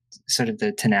had sort of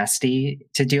the tenacity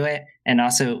to do it. And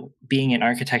also being an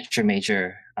architecture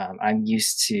major, I'm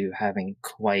used to having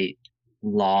quite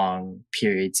long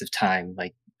periods of time,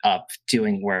 like up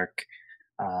doing work,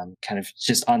 kind of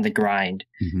just on the grind.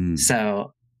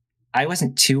 So I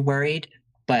wasn't too worried,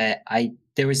 but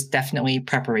there was definitely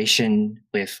preparation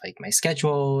with like my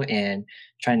schedule and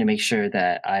trying to make sure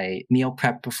that I meal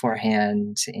prep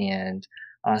beforehand, and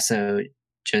also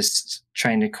just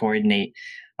trying to coordinate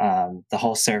the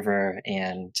whole server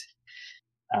and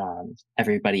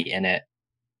everybody in it.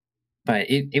 But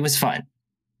it was fun.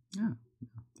 Yeah,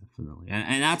 definitely.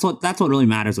 And that's what really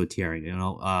matters with tiering, you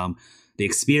know. The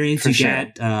experience you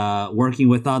get working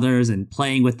with others and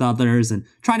playing with others and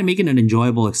trying to make it an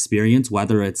enjoyable experience,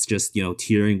 whether it's just, you know,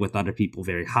 tiering with other people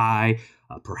very high,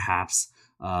 perhaps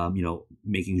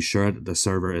making sure that the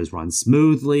server is run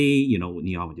smoothly.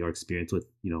 Neon, with your experience with,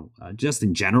 just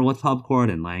in general with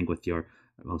PubCourt, and Lang with your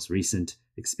most recent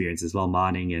experience as well,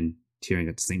 modding and tiering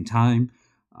at the same time.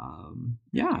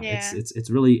 It's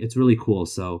really cool.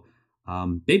 So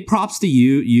big props to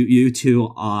you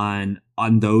two on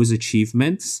those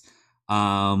achievements.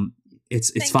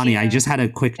 It's funny. I just had a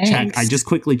quick check. I just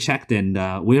quickly checked,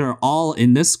 and we are all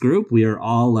in this group. We are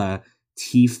all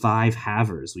T5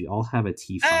 havers. We all have a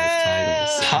T5 title.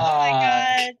 So. Oh my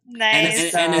god,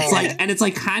 nice! And it's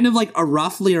like kind of like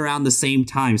roughly around the same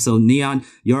time. So Neon,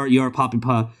 your Pop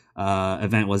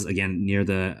event was again near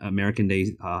the American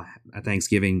Day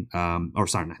Thanksgiving, or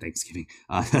sorry, not Thanksgiving,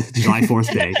 July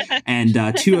 4th day, and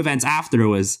 2 events after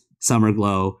was Summer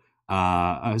Glow.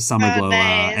 Nice.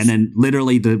 And then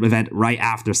literally the event right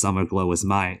after Summer Glow was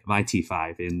my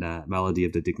T5 in Melody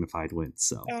of the Dignified Wind.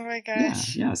 So oh my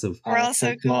gosh, yeah. So we're all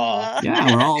so cool.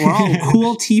 Yeah, we're all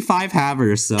cool T5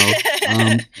 havers. So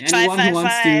anyone who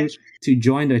wants to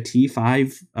join the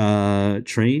T5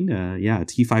 train,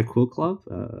 T5 Cool Club,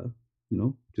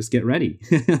 just get ready.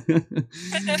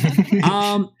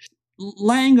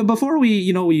 Lang, before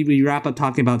we wrap up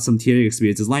talking about some tiering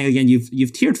experiences, Lang, again,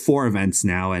 you've tiered 4 events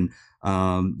now, and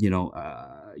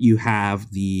you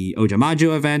have the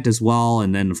Ojamajo event as well,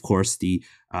 and then of course the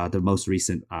most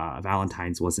recent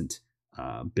Valentine's wasn't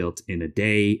built in a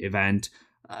day event.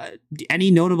 Any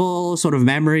notable sort of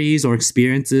memories or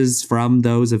experiences from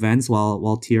those events while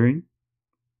tiering?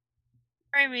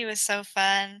 Doremi was so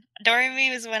fun.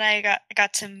 Doremi was when I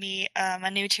got to meet a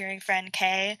new tiering friend,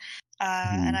 Kay.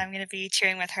 And I'm going to be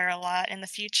tiering with her a lot in the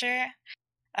future.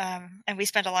 And we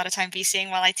spend a lot of time VCing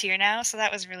while I tier now, so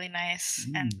that was really nice.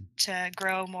 And to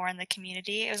grow more in the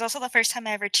community. It was also the first time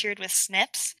I ever tiered with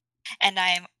Snips, and I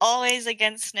am always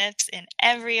against Snips in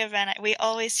every event. We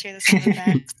always tier the same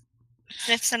event.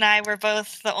 Snips and I were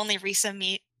both the only Misa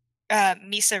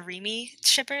Rimi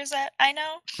shippers that I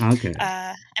know. Okay.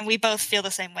 And we both feel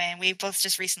the same way, and we both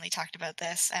just recently talked about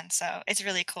this, and so it's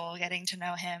really cool getting to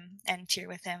know him and tier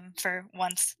with him for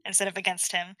once instead of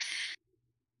against him.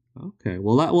 Okay.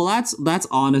 That's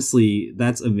honestly,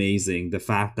 that's amazing. The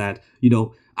fact that,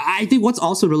 I think what's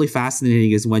also really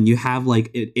fascinating is when you have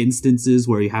like instances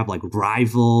where you have like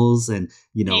rivals, and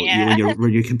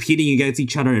when you're competing against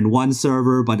each other in one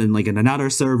server, but in like in another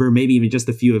server, maybe even just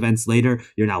a few events later,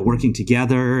 you're now working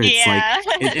together. It's like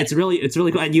it's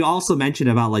really cool. And you also mentioned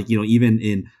about like even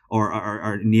in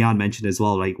or Neon mentioned as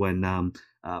well, like when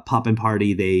Pop and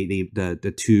Party,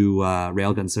 the 2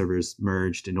 Railgun servers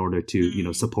merged in order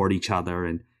to support each other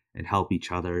and help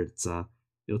each other.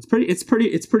 It's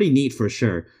pretty neat for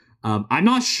sure. I'm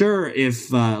not sure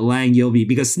if Lang you'll be,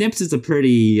 because Snips is a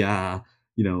pretty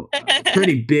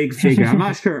pretty big figure. I'm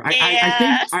not sure.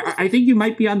 I think you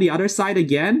might be on the other side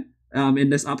again in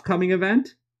this upcoming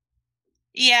event.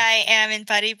 Yeah, I am in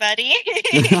Buddy Buddy.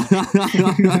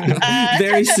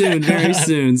 Very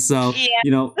soon. So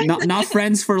not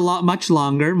friends for much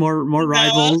longer. More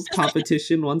rivals,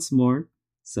 competition once more.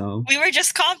 So we were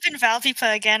just comping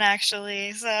Valpipa again,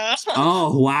 actually. So.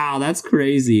 Oh wow, that's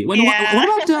crazy. What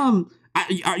about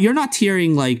you're not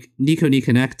tiering like Nico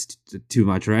Connect too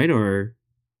much, right? Or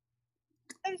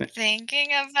I'm thinking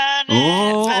about it.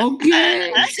 Oh,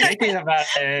 okay. Thinking about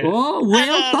it. Oh,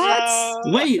 whale thoughts.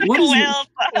 Wait, what is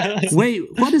it? Wait,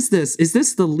 what is this? Is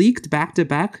this the leaked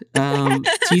back-to-back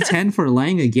T10 for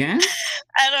Lang again?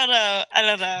 I don't know.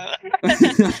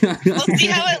 We'll see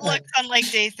how it looks on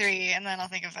like day 3, and then I'll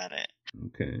think about it.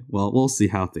 Okay, well, we'll see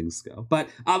how things go. But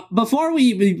before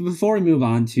we move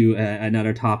on to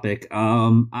another topic,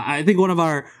 I think one of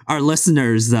our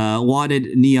listeners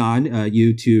wanted Neon,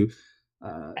 you to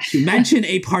mention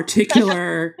a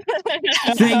particular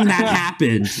thing that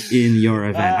happened in your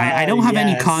event. I don't have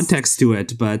any context to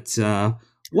it, but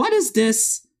what is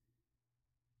this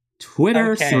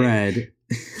Twitter thread?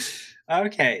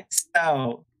 Okay,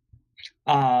 so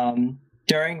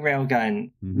during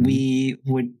Railgun, we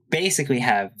would basically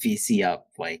have VC up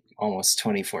like almost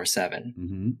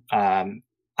 24/7.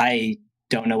 I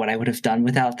don't know what I would have done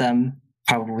without them.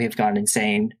 Probably have gone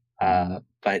insane.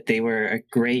 But they were a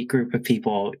great group of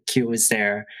people. Q was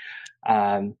there.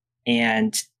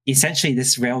 And essentially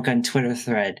this Railgun Twitter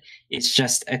thread is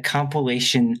just a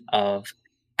compilation of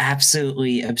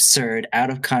absolutely absurd,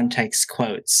 out of context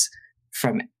quotes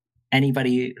from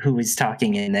anybody who was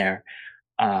talking in there.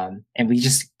 And we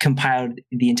just compiled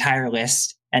the entire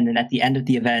list. And then at the end of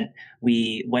the event,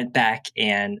 we went back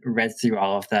and read through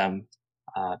all of them.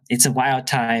 It's a wild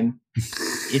time.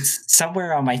 It's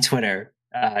somewhere on my Twitter.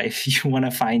 If you want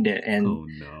to find it and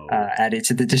add it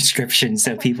to the description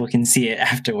so people can see it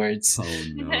afterwards. Oh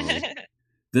no.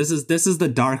 This is the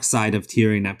dark side of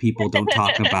tiering that people don't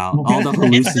talk about. All the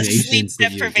hallucinations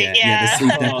that you get. Yeah, the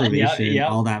sleep deprivation,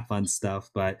 all that fun stuff.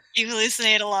 But you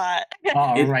hallucinate a lot.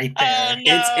 Right there. Oh,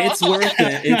 no. It's worth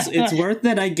it. It's worth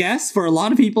it, I guess. For a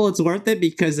lot of people, it's worth it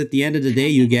because at the end of the day,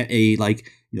 you get a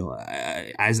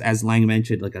as Lang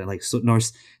mentioned, like a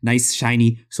nice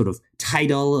shiny sort of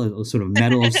title, a sort of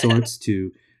medal of sorts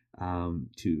to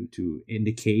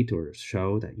indicate or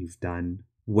show that you've done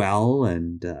well.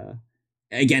 And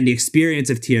again, the experience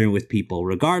of tiering with people,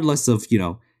 regardless of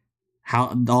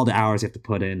how all the hours you have to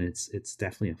put in, it's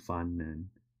definitely a fun and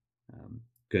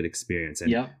good experience.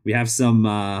 And we have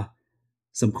some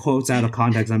quotes out of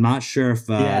context. I'm not sure if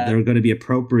they're going to be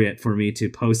appropriate for me to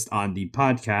post on the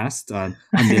podcast on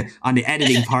the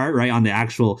editing part, right, on the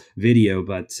actual video.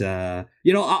 But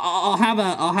I'll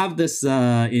have this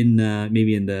in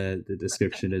maybe in the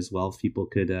description as well, if people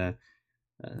could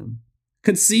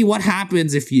see what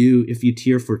happens if you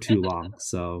tier for too long.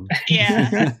 So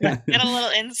get a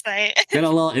little insight. Get a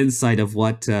little insight of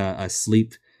what a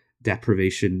sleep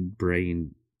deprivation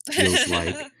brain feels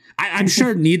like. I'm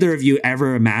sure neither of you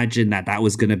ever imagined that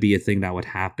was going to be a thing that would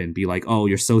happen. Be like, oh,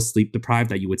 you're so sleep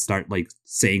deprived that you would start like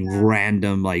saying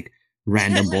random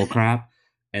bullcrap,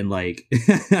 and like,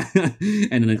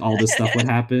 and then like all this stuff would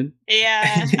happen.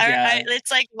 Yeah,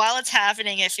 it's like while it's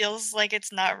happening, it feels like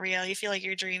it's not real. You feel like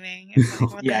you're dreaming.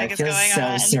 Like, what the heck is going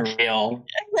on? So surreal.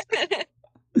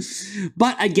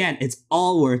 But again, it's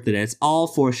all worth it. It's all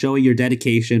for showing your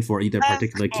dedication for either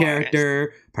particular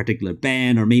character, particular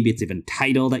band, or maybe it's even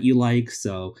title that you like.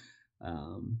 So,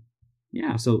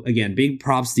 so again, big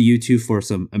props to you two for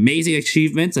some amazing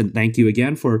achievements. And thank you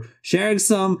again for sharing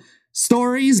some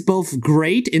stories, both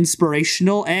great,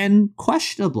 inspirational, and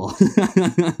questionable.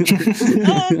 Thank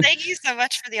you so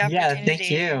much for the opportunity. Yeah, thank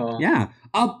you. Yeah.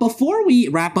 Before we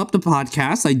wrap up the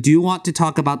podcast, I do want to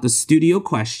talk about the studio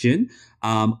question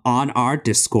on our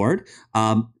Discord.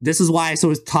 This is why I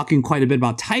was talking quite a bit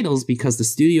about titles, because the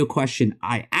studio question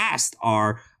I asked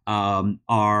our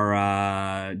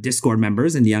Discord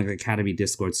members in the Young Academy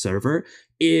Discord server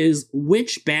is,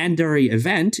 which Bandori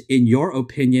event, in your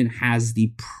opinion, has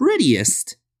the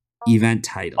prettiest event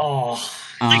title?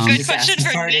 A good question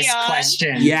for Neon.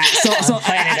 Yeah, so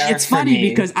it's funny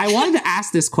because I wanted to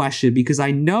ask this question because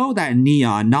I know that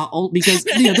Neon, not only because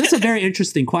this is a very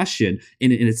interesting question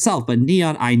in itself, but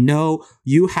Neon, I know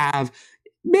you have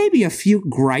maybe a few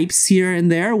gripes here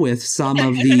and there with some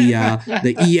of the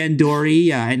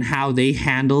Bandori and how they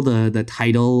handle the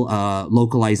title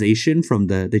localization from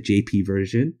the JP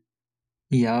version.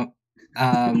 Yeah.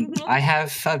 I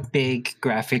have a big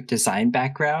graphic design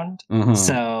background,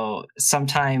 so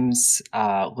sometimes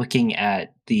looking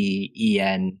at the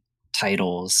EN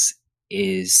titles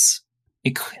is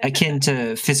akin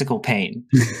to physical pain.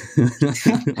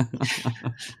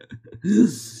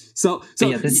 So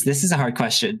yeah, this is a hard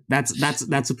question.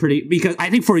 That's a pretty, because I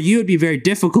think for you it'd be very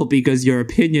difficult because your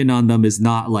opinion on them is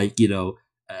not like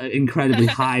incredibly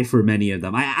high for many of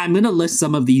them. I'm gonna list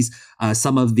some of these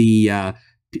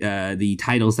the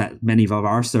titles that many of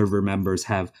our server members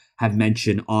have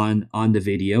mentioned on the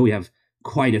video. We have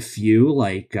quite a few,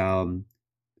 like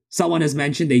someone has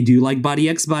mentioned they do like Buddy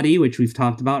X Buddy, which we've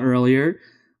talked about earlier.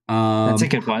 That's a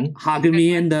good one.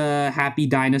 Hagami and the Happy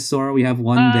Dinosaur, we have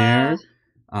one there.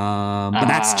 But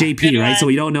that's JP, right? So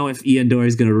we don't know if Bandori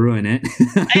is going to ruin it.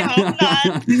 I hope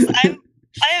not.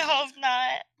 I hope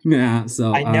not. Yeah,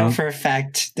 so I know for a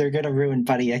fact they're gonna ruin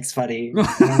Buddy X Buddy.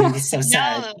 I'm gonna be so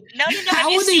sad. No. How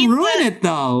would they ruin it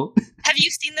though? Have you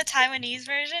seen the Taiwanese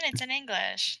version? It's in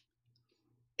English.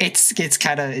 It's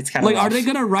kind of like, rough. are they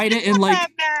gonna write it in like?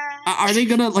 Are they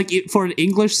gonna for an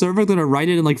English server gonna write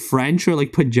it in like French or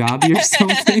like Punjabi or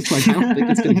something? Like, I don't think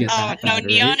it's gonna get that bad. No,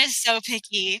 Neon is so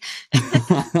picky.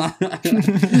 I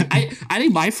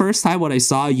think my first time when I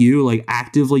saw you like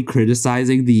actively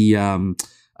criticizing the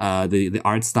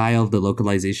art style of the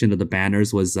localization of the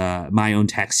banners was My Own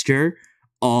Texture.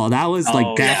 Oh, that was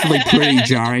like definitely pretty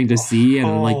jarring to see,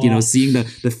 and seeing the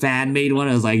fan made one,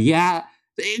 I was like, yeah.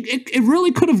 It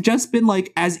really could have just been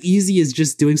like as easy as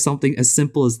just doing something as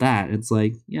simple as that. It's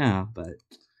like, yeah, but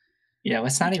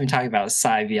let's not even talk about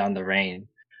Psy Beyond the Rain.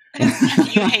 You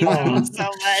hate them so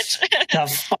much. The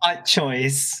font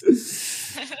choice.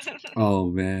 Oh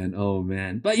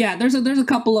man. But yeah, there's a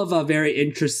couple of very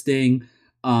interesting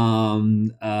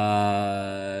options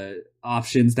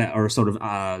that are sort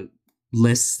of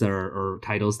lists or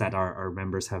titles that our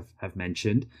members have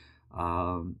mentioned.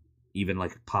 Even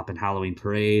like Pop and Halloween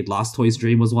Parade, Lost Toys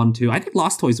Dream was one too. I think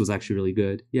Lost Toys was actually really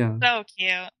good. Yeah. So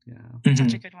cute. Yeah.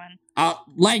 Such a good one.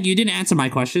 Lang, you didn't answer my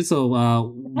question,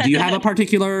 so do you have a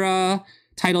particular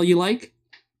title you like?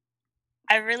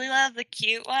 I really love the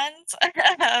cute ones.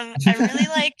 I really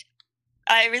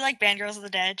like Band Girls of the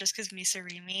Dead just because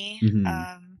Misarimi.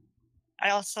 I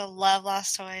also love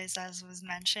Lost Toys, as was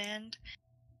mentioned.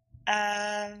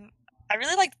 I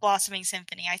really liked Blossoming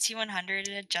Symphony.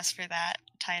 IT100 just for that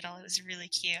title. It was really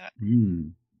cute.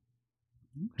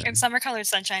 Okay. And Summer Colored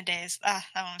Sunshine Days. That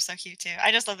one was so cute too.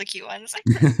 I just love the cute ones.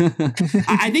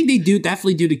 I think they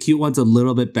definitely do the cute ones a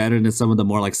little bit better than some of the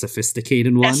more like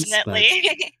sophisticated ones. Definitely.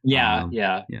 But,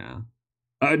 yeah.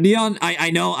 Neon, I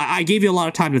know I gave you a lot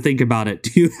of time to think about it.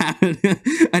 Do you have an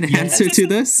answer to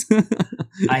this?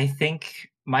 I think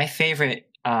my favorite,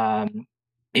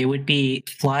 it would be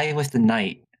Fly with the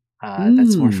Night.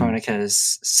 That's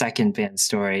Morphonica's second band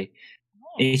story.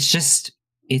 It's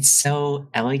so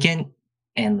elegant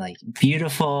and like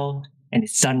beautiful, and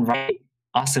it's done right.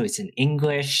 Also, it's in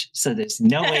English, so there's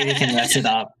no way they can mess it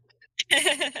up.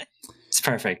 It's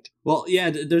perfect. Well, yeah,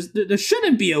 there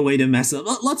shouldn't be a way to mess it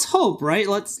up. Let's hope, right?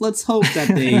 Let's hope that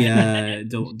they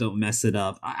don't mess it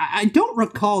up. I don't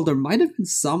recall. There might have been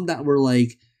some that were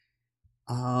like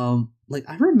I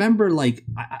remember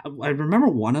I remember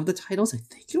one of the titles. I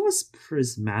think it was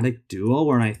Prismatic Duo,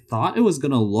 where I thought it was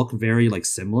gonna look very like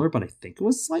similar, but I think it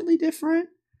was slightly different.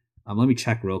 Let me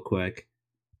check real quick.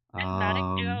 Prismatic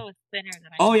Duo was thinner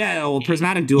than I thought. Yeah, well,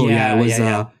 Prismatic Duo, it was.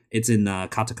 Yeah. It's in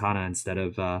katakana instead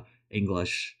of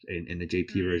English in the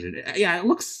JP version. Yeah, it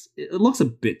looks a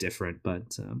bit different,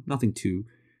 but nothing too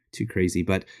crazy.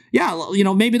 But yeah,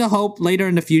 maybe the hope later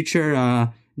in the future,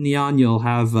 Neon, you'll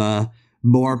have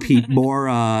more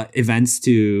events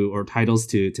or titles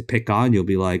to pick on. You'll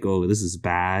be like, oh, this is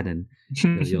bad, and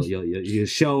you'll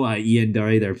show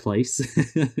Bandori their place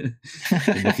in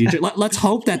the future. Let's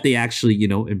hope that they actually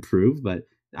improve. But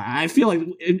I feel like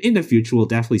in the future we'll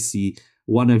definitely see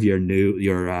one of your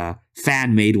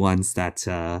fan made ones that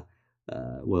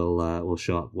will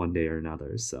show up one day or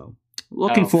another. So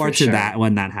looking forward to that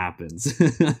when that happens.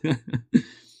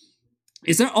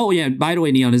 Is there? Oh yeah. By the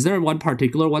way, Neon, is there one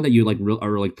particular one that you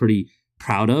are like pretty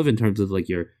proud of in terms of like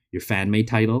your fan made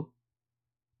title?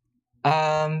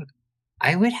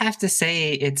 I would have to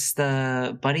say it's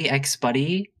the Buddy X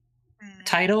Buddy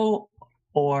title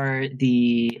or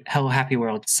the Hello Happy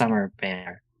World Summer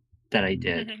banner that I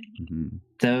did.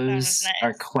 Those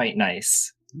are quite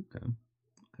nice. Okay.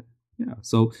 Yeah.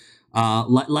 So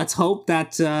let's hope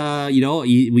that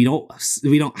we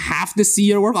don't have to see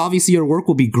your work. Obviously your work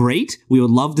will be great. We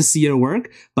would love to see your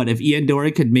work, but if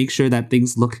Bandori could make sure that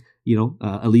things look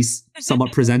at least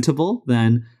somewhat presentable,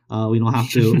 then we don't have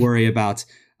to worry about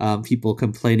people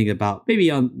complaining about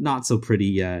maybe not so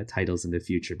pretty titles in the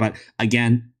future. But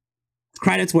again,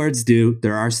 credits where it's due,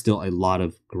 there are still a lot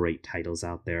of great titles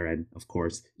out there, and of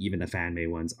course even the fan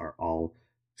made ones are all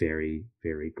very,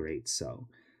 very great. So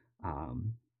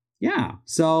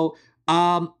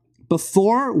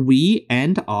before we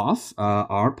end off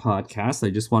our podcast,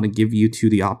 I just want to give you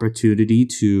the opportunity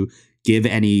to give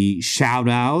any shout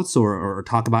outs or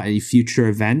talk about any future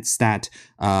events that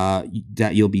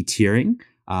you'll be tiering.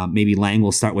 Maybe Lang,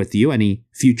 will start with you. Any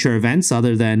future events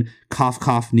other than Cough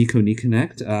Cough Nico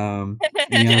Connect?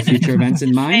 Any other future events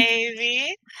in mind?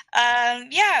 Maybe.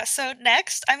 So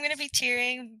next I'm going to be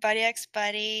tiering Buddy X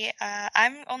Buddy.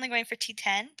 I'm only going for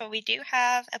T10, but we do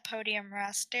have a podium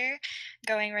roster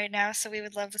going right now, so we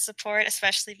would love the support,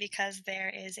 especially because there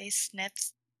is a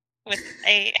Snips with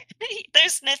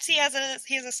there's Snips. He has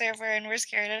a server, and we're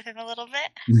scared of him a little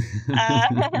bit.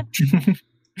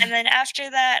 And then after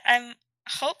that, I'm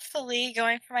hopefully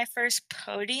going for my first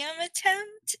podium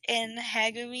attempt in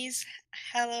Hagumi's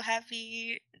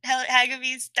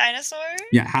Hagumi's Dinosaur.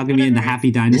 Yeah, Hagumi and the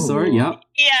Happy Dinosaur. Ooh. Yep.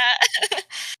 Yeah.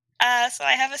 So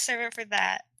I have a server for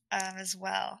that as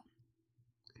well.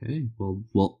 Okay.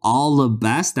 Well, all the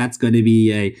best. That's going to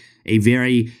be a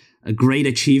very great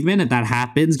achievement if that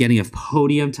happens. Getting a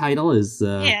podium title is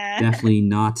definitely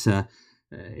not.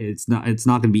 It's not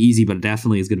going to be easy, but it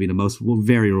definitely is going to be the most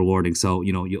very rewarding. So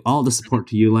all the support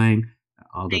to you, Lang.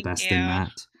 All the best in that.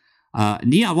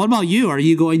 Nia, what about you? Are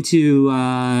you going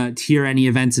to tier any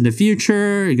events in the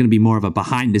future? Are you going to be more of a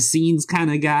behind the scenes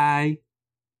kind of guy?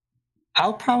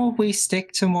 I'll probably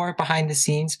stick to more behind the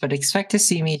scenes, but expect to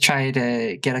see me try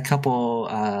to get a couple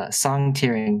song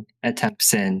tiering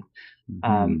attempts in.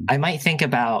 I might think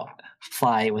about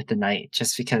Fly with the Night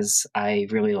just because I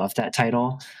really love that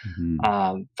title.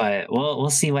 But we'll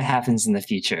see what happens in the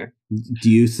future. Do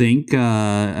you think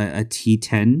a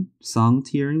T10 song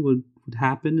tiering would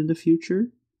happen in the future?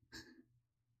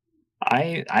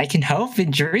 I can hope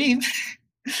and dream.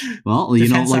 Well,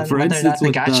 like for instance, the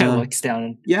gacha looks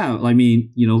down. Yeah, I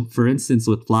mean, for instance,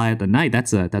 with Fly at the Night,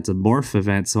 that's a morph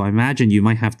event, so I imagine you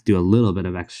might have to do a little bit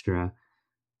of extra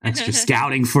extra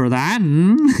scouting for that.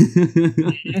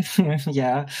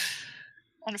 Yeah.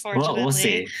 Unfortunately. We'll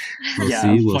see. We'll Yeah, see.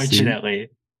 unfortunately.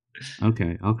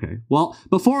 Okay. Well,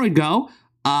 before we go,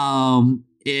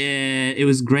 it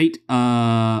was great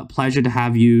pleasure to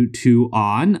have you two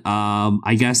on.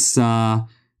 I guess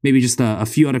maybe just a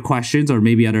few other questions or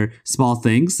maybe other small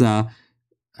things.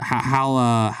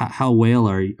 How whale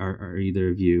are either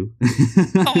of you?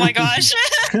 Oh my gosh.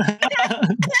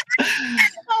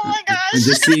 Oh my gosh.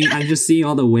 I'm just seeing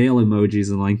all the whale emojis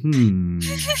and like,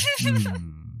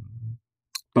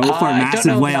 Both are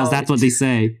massive whales, that's what they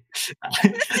say.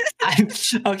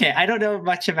 Okay, I don't know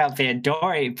much about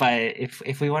Bandori, but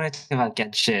if we want to talk about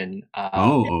Genshin,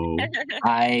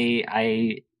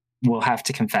 I will have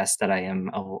to confess that I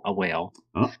am a whale.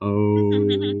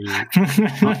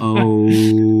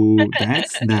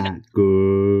 That's not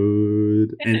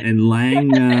good. And Lang,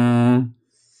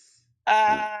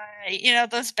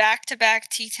 those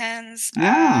back-to-back T10s.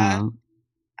 Yeah.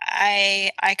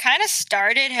 I kind of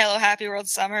started Hello Happy World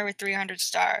Summer with 300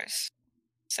 stars.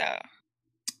 So.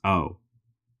 Oh.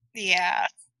 Yeah.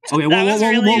 Okay, we'll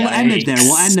end it there.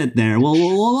 We'll end it there.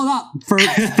 We'll not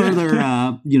further,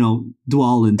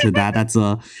 dwell into that. That's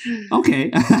okay.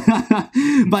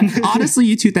 But honestly,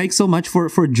 you two, thanks so much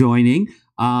for joining.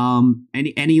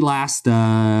 Any last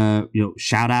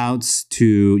shout outs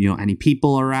to any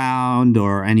people around,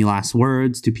 or any last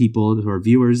words to people who are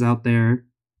viewers out there?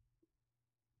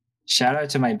 Shout out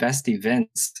to my bestie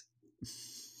Vince.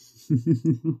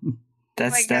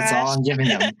 That's all I'm giving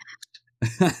him.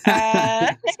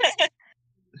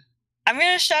 I'm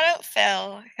gonna shout out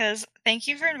Phil because thank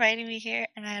you for inviting me here,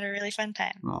 and I had a really fun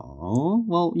time. Oh,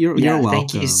 well, you're welcome.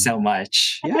 Thank you so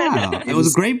much. Yeah, it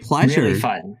was a great pleasure. Really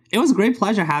fun. It was a great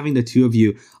pleasure having the two of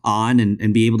you on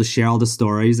and be able to share all the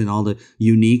stories and all the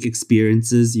unique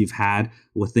experiences you've had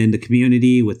within the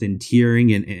community, within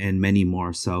tiering, and many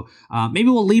more. So maybe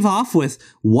we'll leave off with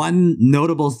one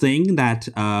notable thing that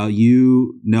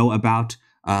you know about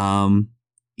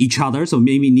each other. So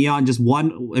maybe Neon, just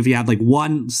one, if you have like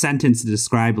one sentence to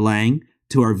describe Lang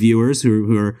to our viewers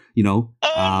who are, no.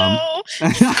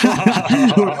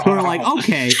 who are like,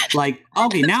 okay,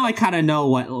 now I kind of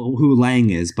know who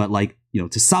Lang is, but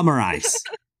to summarize.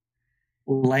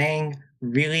 Lang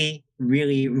really,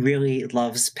 really, really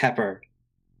loves Pepper.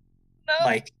 No.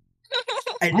 Like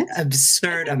an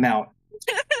absurd amount.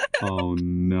 Oh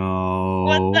no.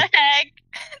 What the heck?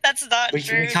 That's not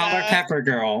true. We call her Pepper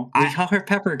Girl. We call her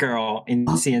Pepper Girl in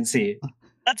CNC.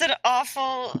 That's an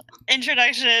awful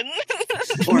introduction.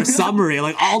 Or a summary,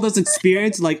 all this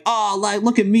experience, look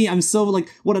at me, I'm so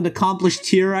what an accomplished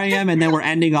tier I am, and then we're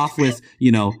ending off with,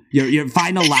 your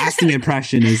final lasting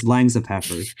impression is Lang's a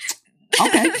Pepper.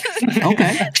 Okay.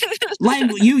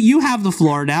 Lang, you have the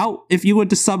floor now. If you were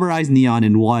to summarize Neon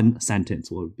in one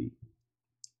sentence, what would it be?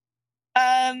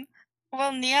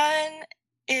 Well, Neon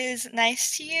is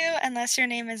nice to you unless your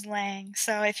name is Lang.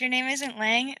 So if your name isn't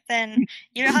Lang, then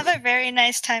you'll have a very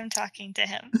nice time talking to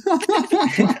him.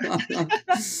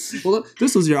 Well,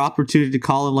 this was your opportunity to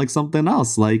call him something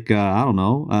else, I don't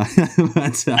know.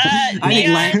 But, I think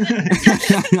Lang.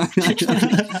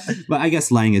 But I guess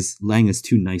Lang is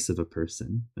too nice of a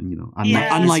person, and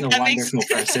unlike a wonderful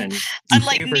person,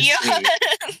 unlike Neon.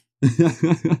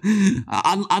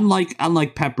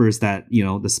 Unlike Peppers, that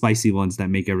the spicy ones that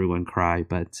make everyone cry,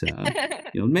 but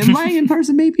Lang in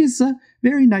person maybe is a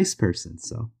very nice person.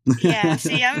 So yeah,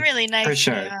 see, I'm really nice. For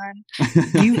sure,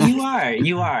 you are.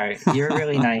 You're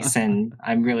really nice, and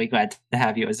I'm really glad to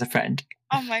have you as a friend.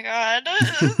 Oh my god!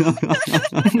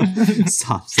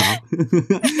 Stop.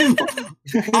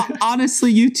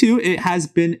 Honestly, you two, it has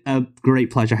been a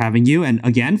great pleasure having you. And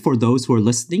again, for those who are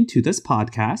listening to this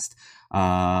podcast,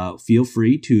 feel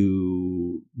free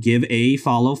to give a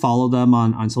follow them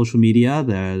on social media.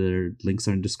 Their links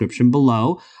are in the description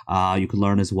below. You can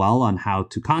learn as well on how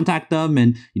to contact them,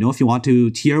 and if you want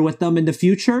to tier with them in the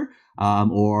future,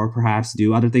 or perhaps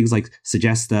do other things like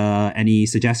suggest any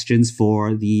suggestions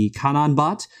for the Kanon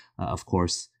bot. Of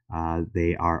course,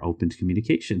 they are open to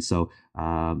communication. So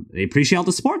they appreciate all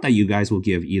the support that you guys will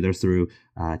give, either through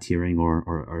tiering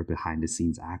or behind the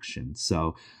scenes action.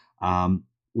 So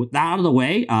with that out of the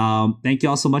way, thank you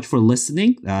all so much for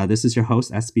listening. This is your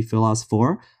host, SB Philos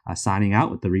 4, signing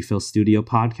out with the Refill Studio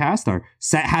podcast. Our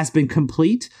set has been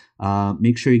complete.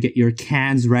 Make sure you get your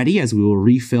cans ready, as we will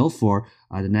refill for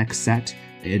the next set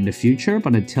in the future.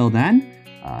 But until then,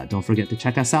 don't forget to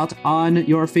check us out on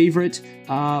your favorite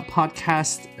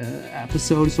podcast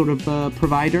episode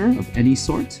provider of any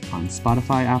sort, on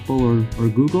Spotify, Apple, or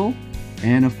Google.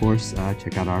 And of course,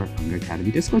 check out our Hunger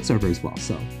Academy Discord server as well.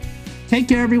 So take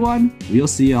care, everyone. We'll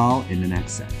see y'all in the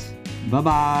next set.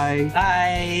 Bye-bye.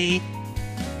 Bye.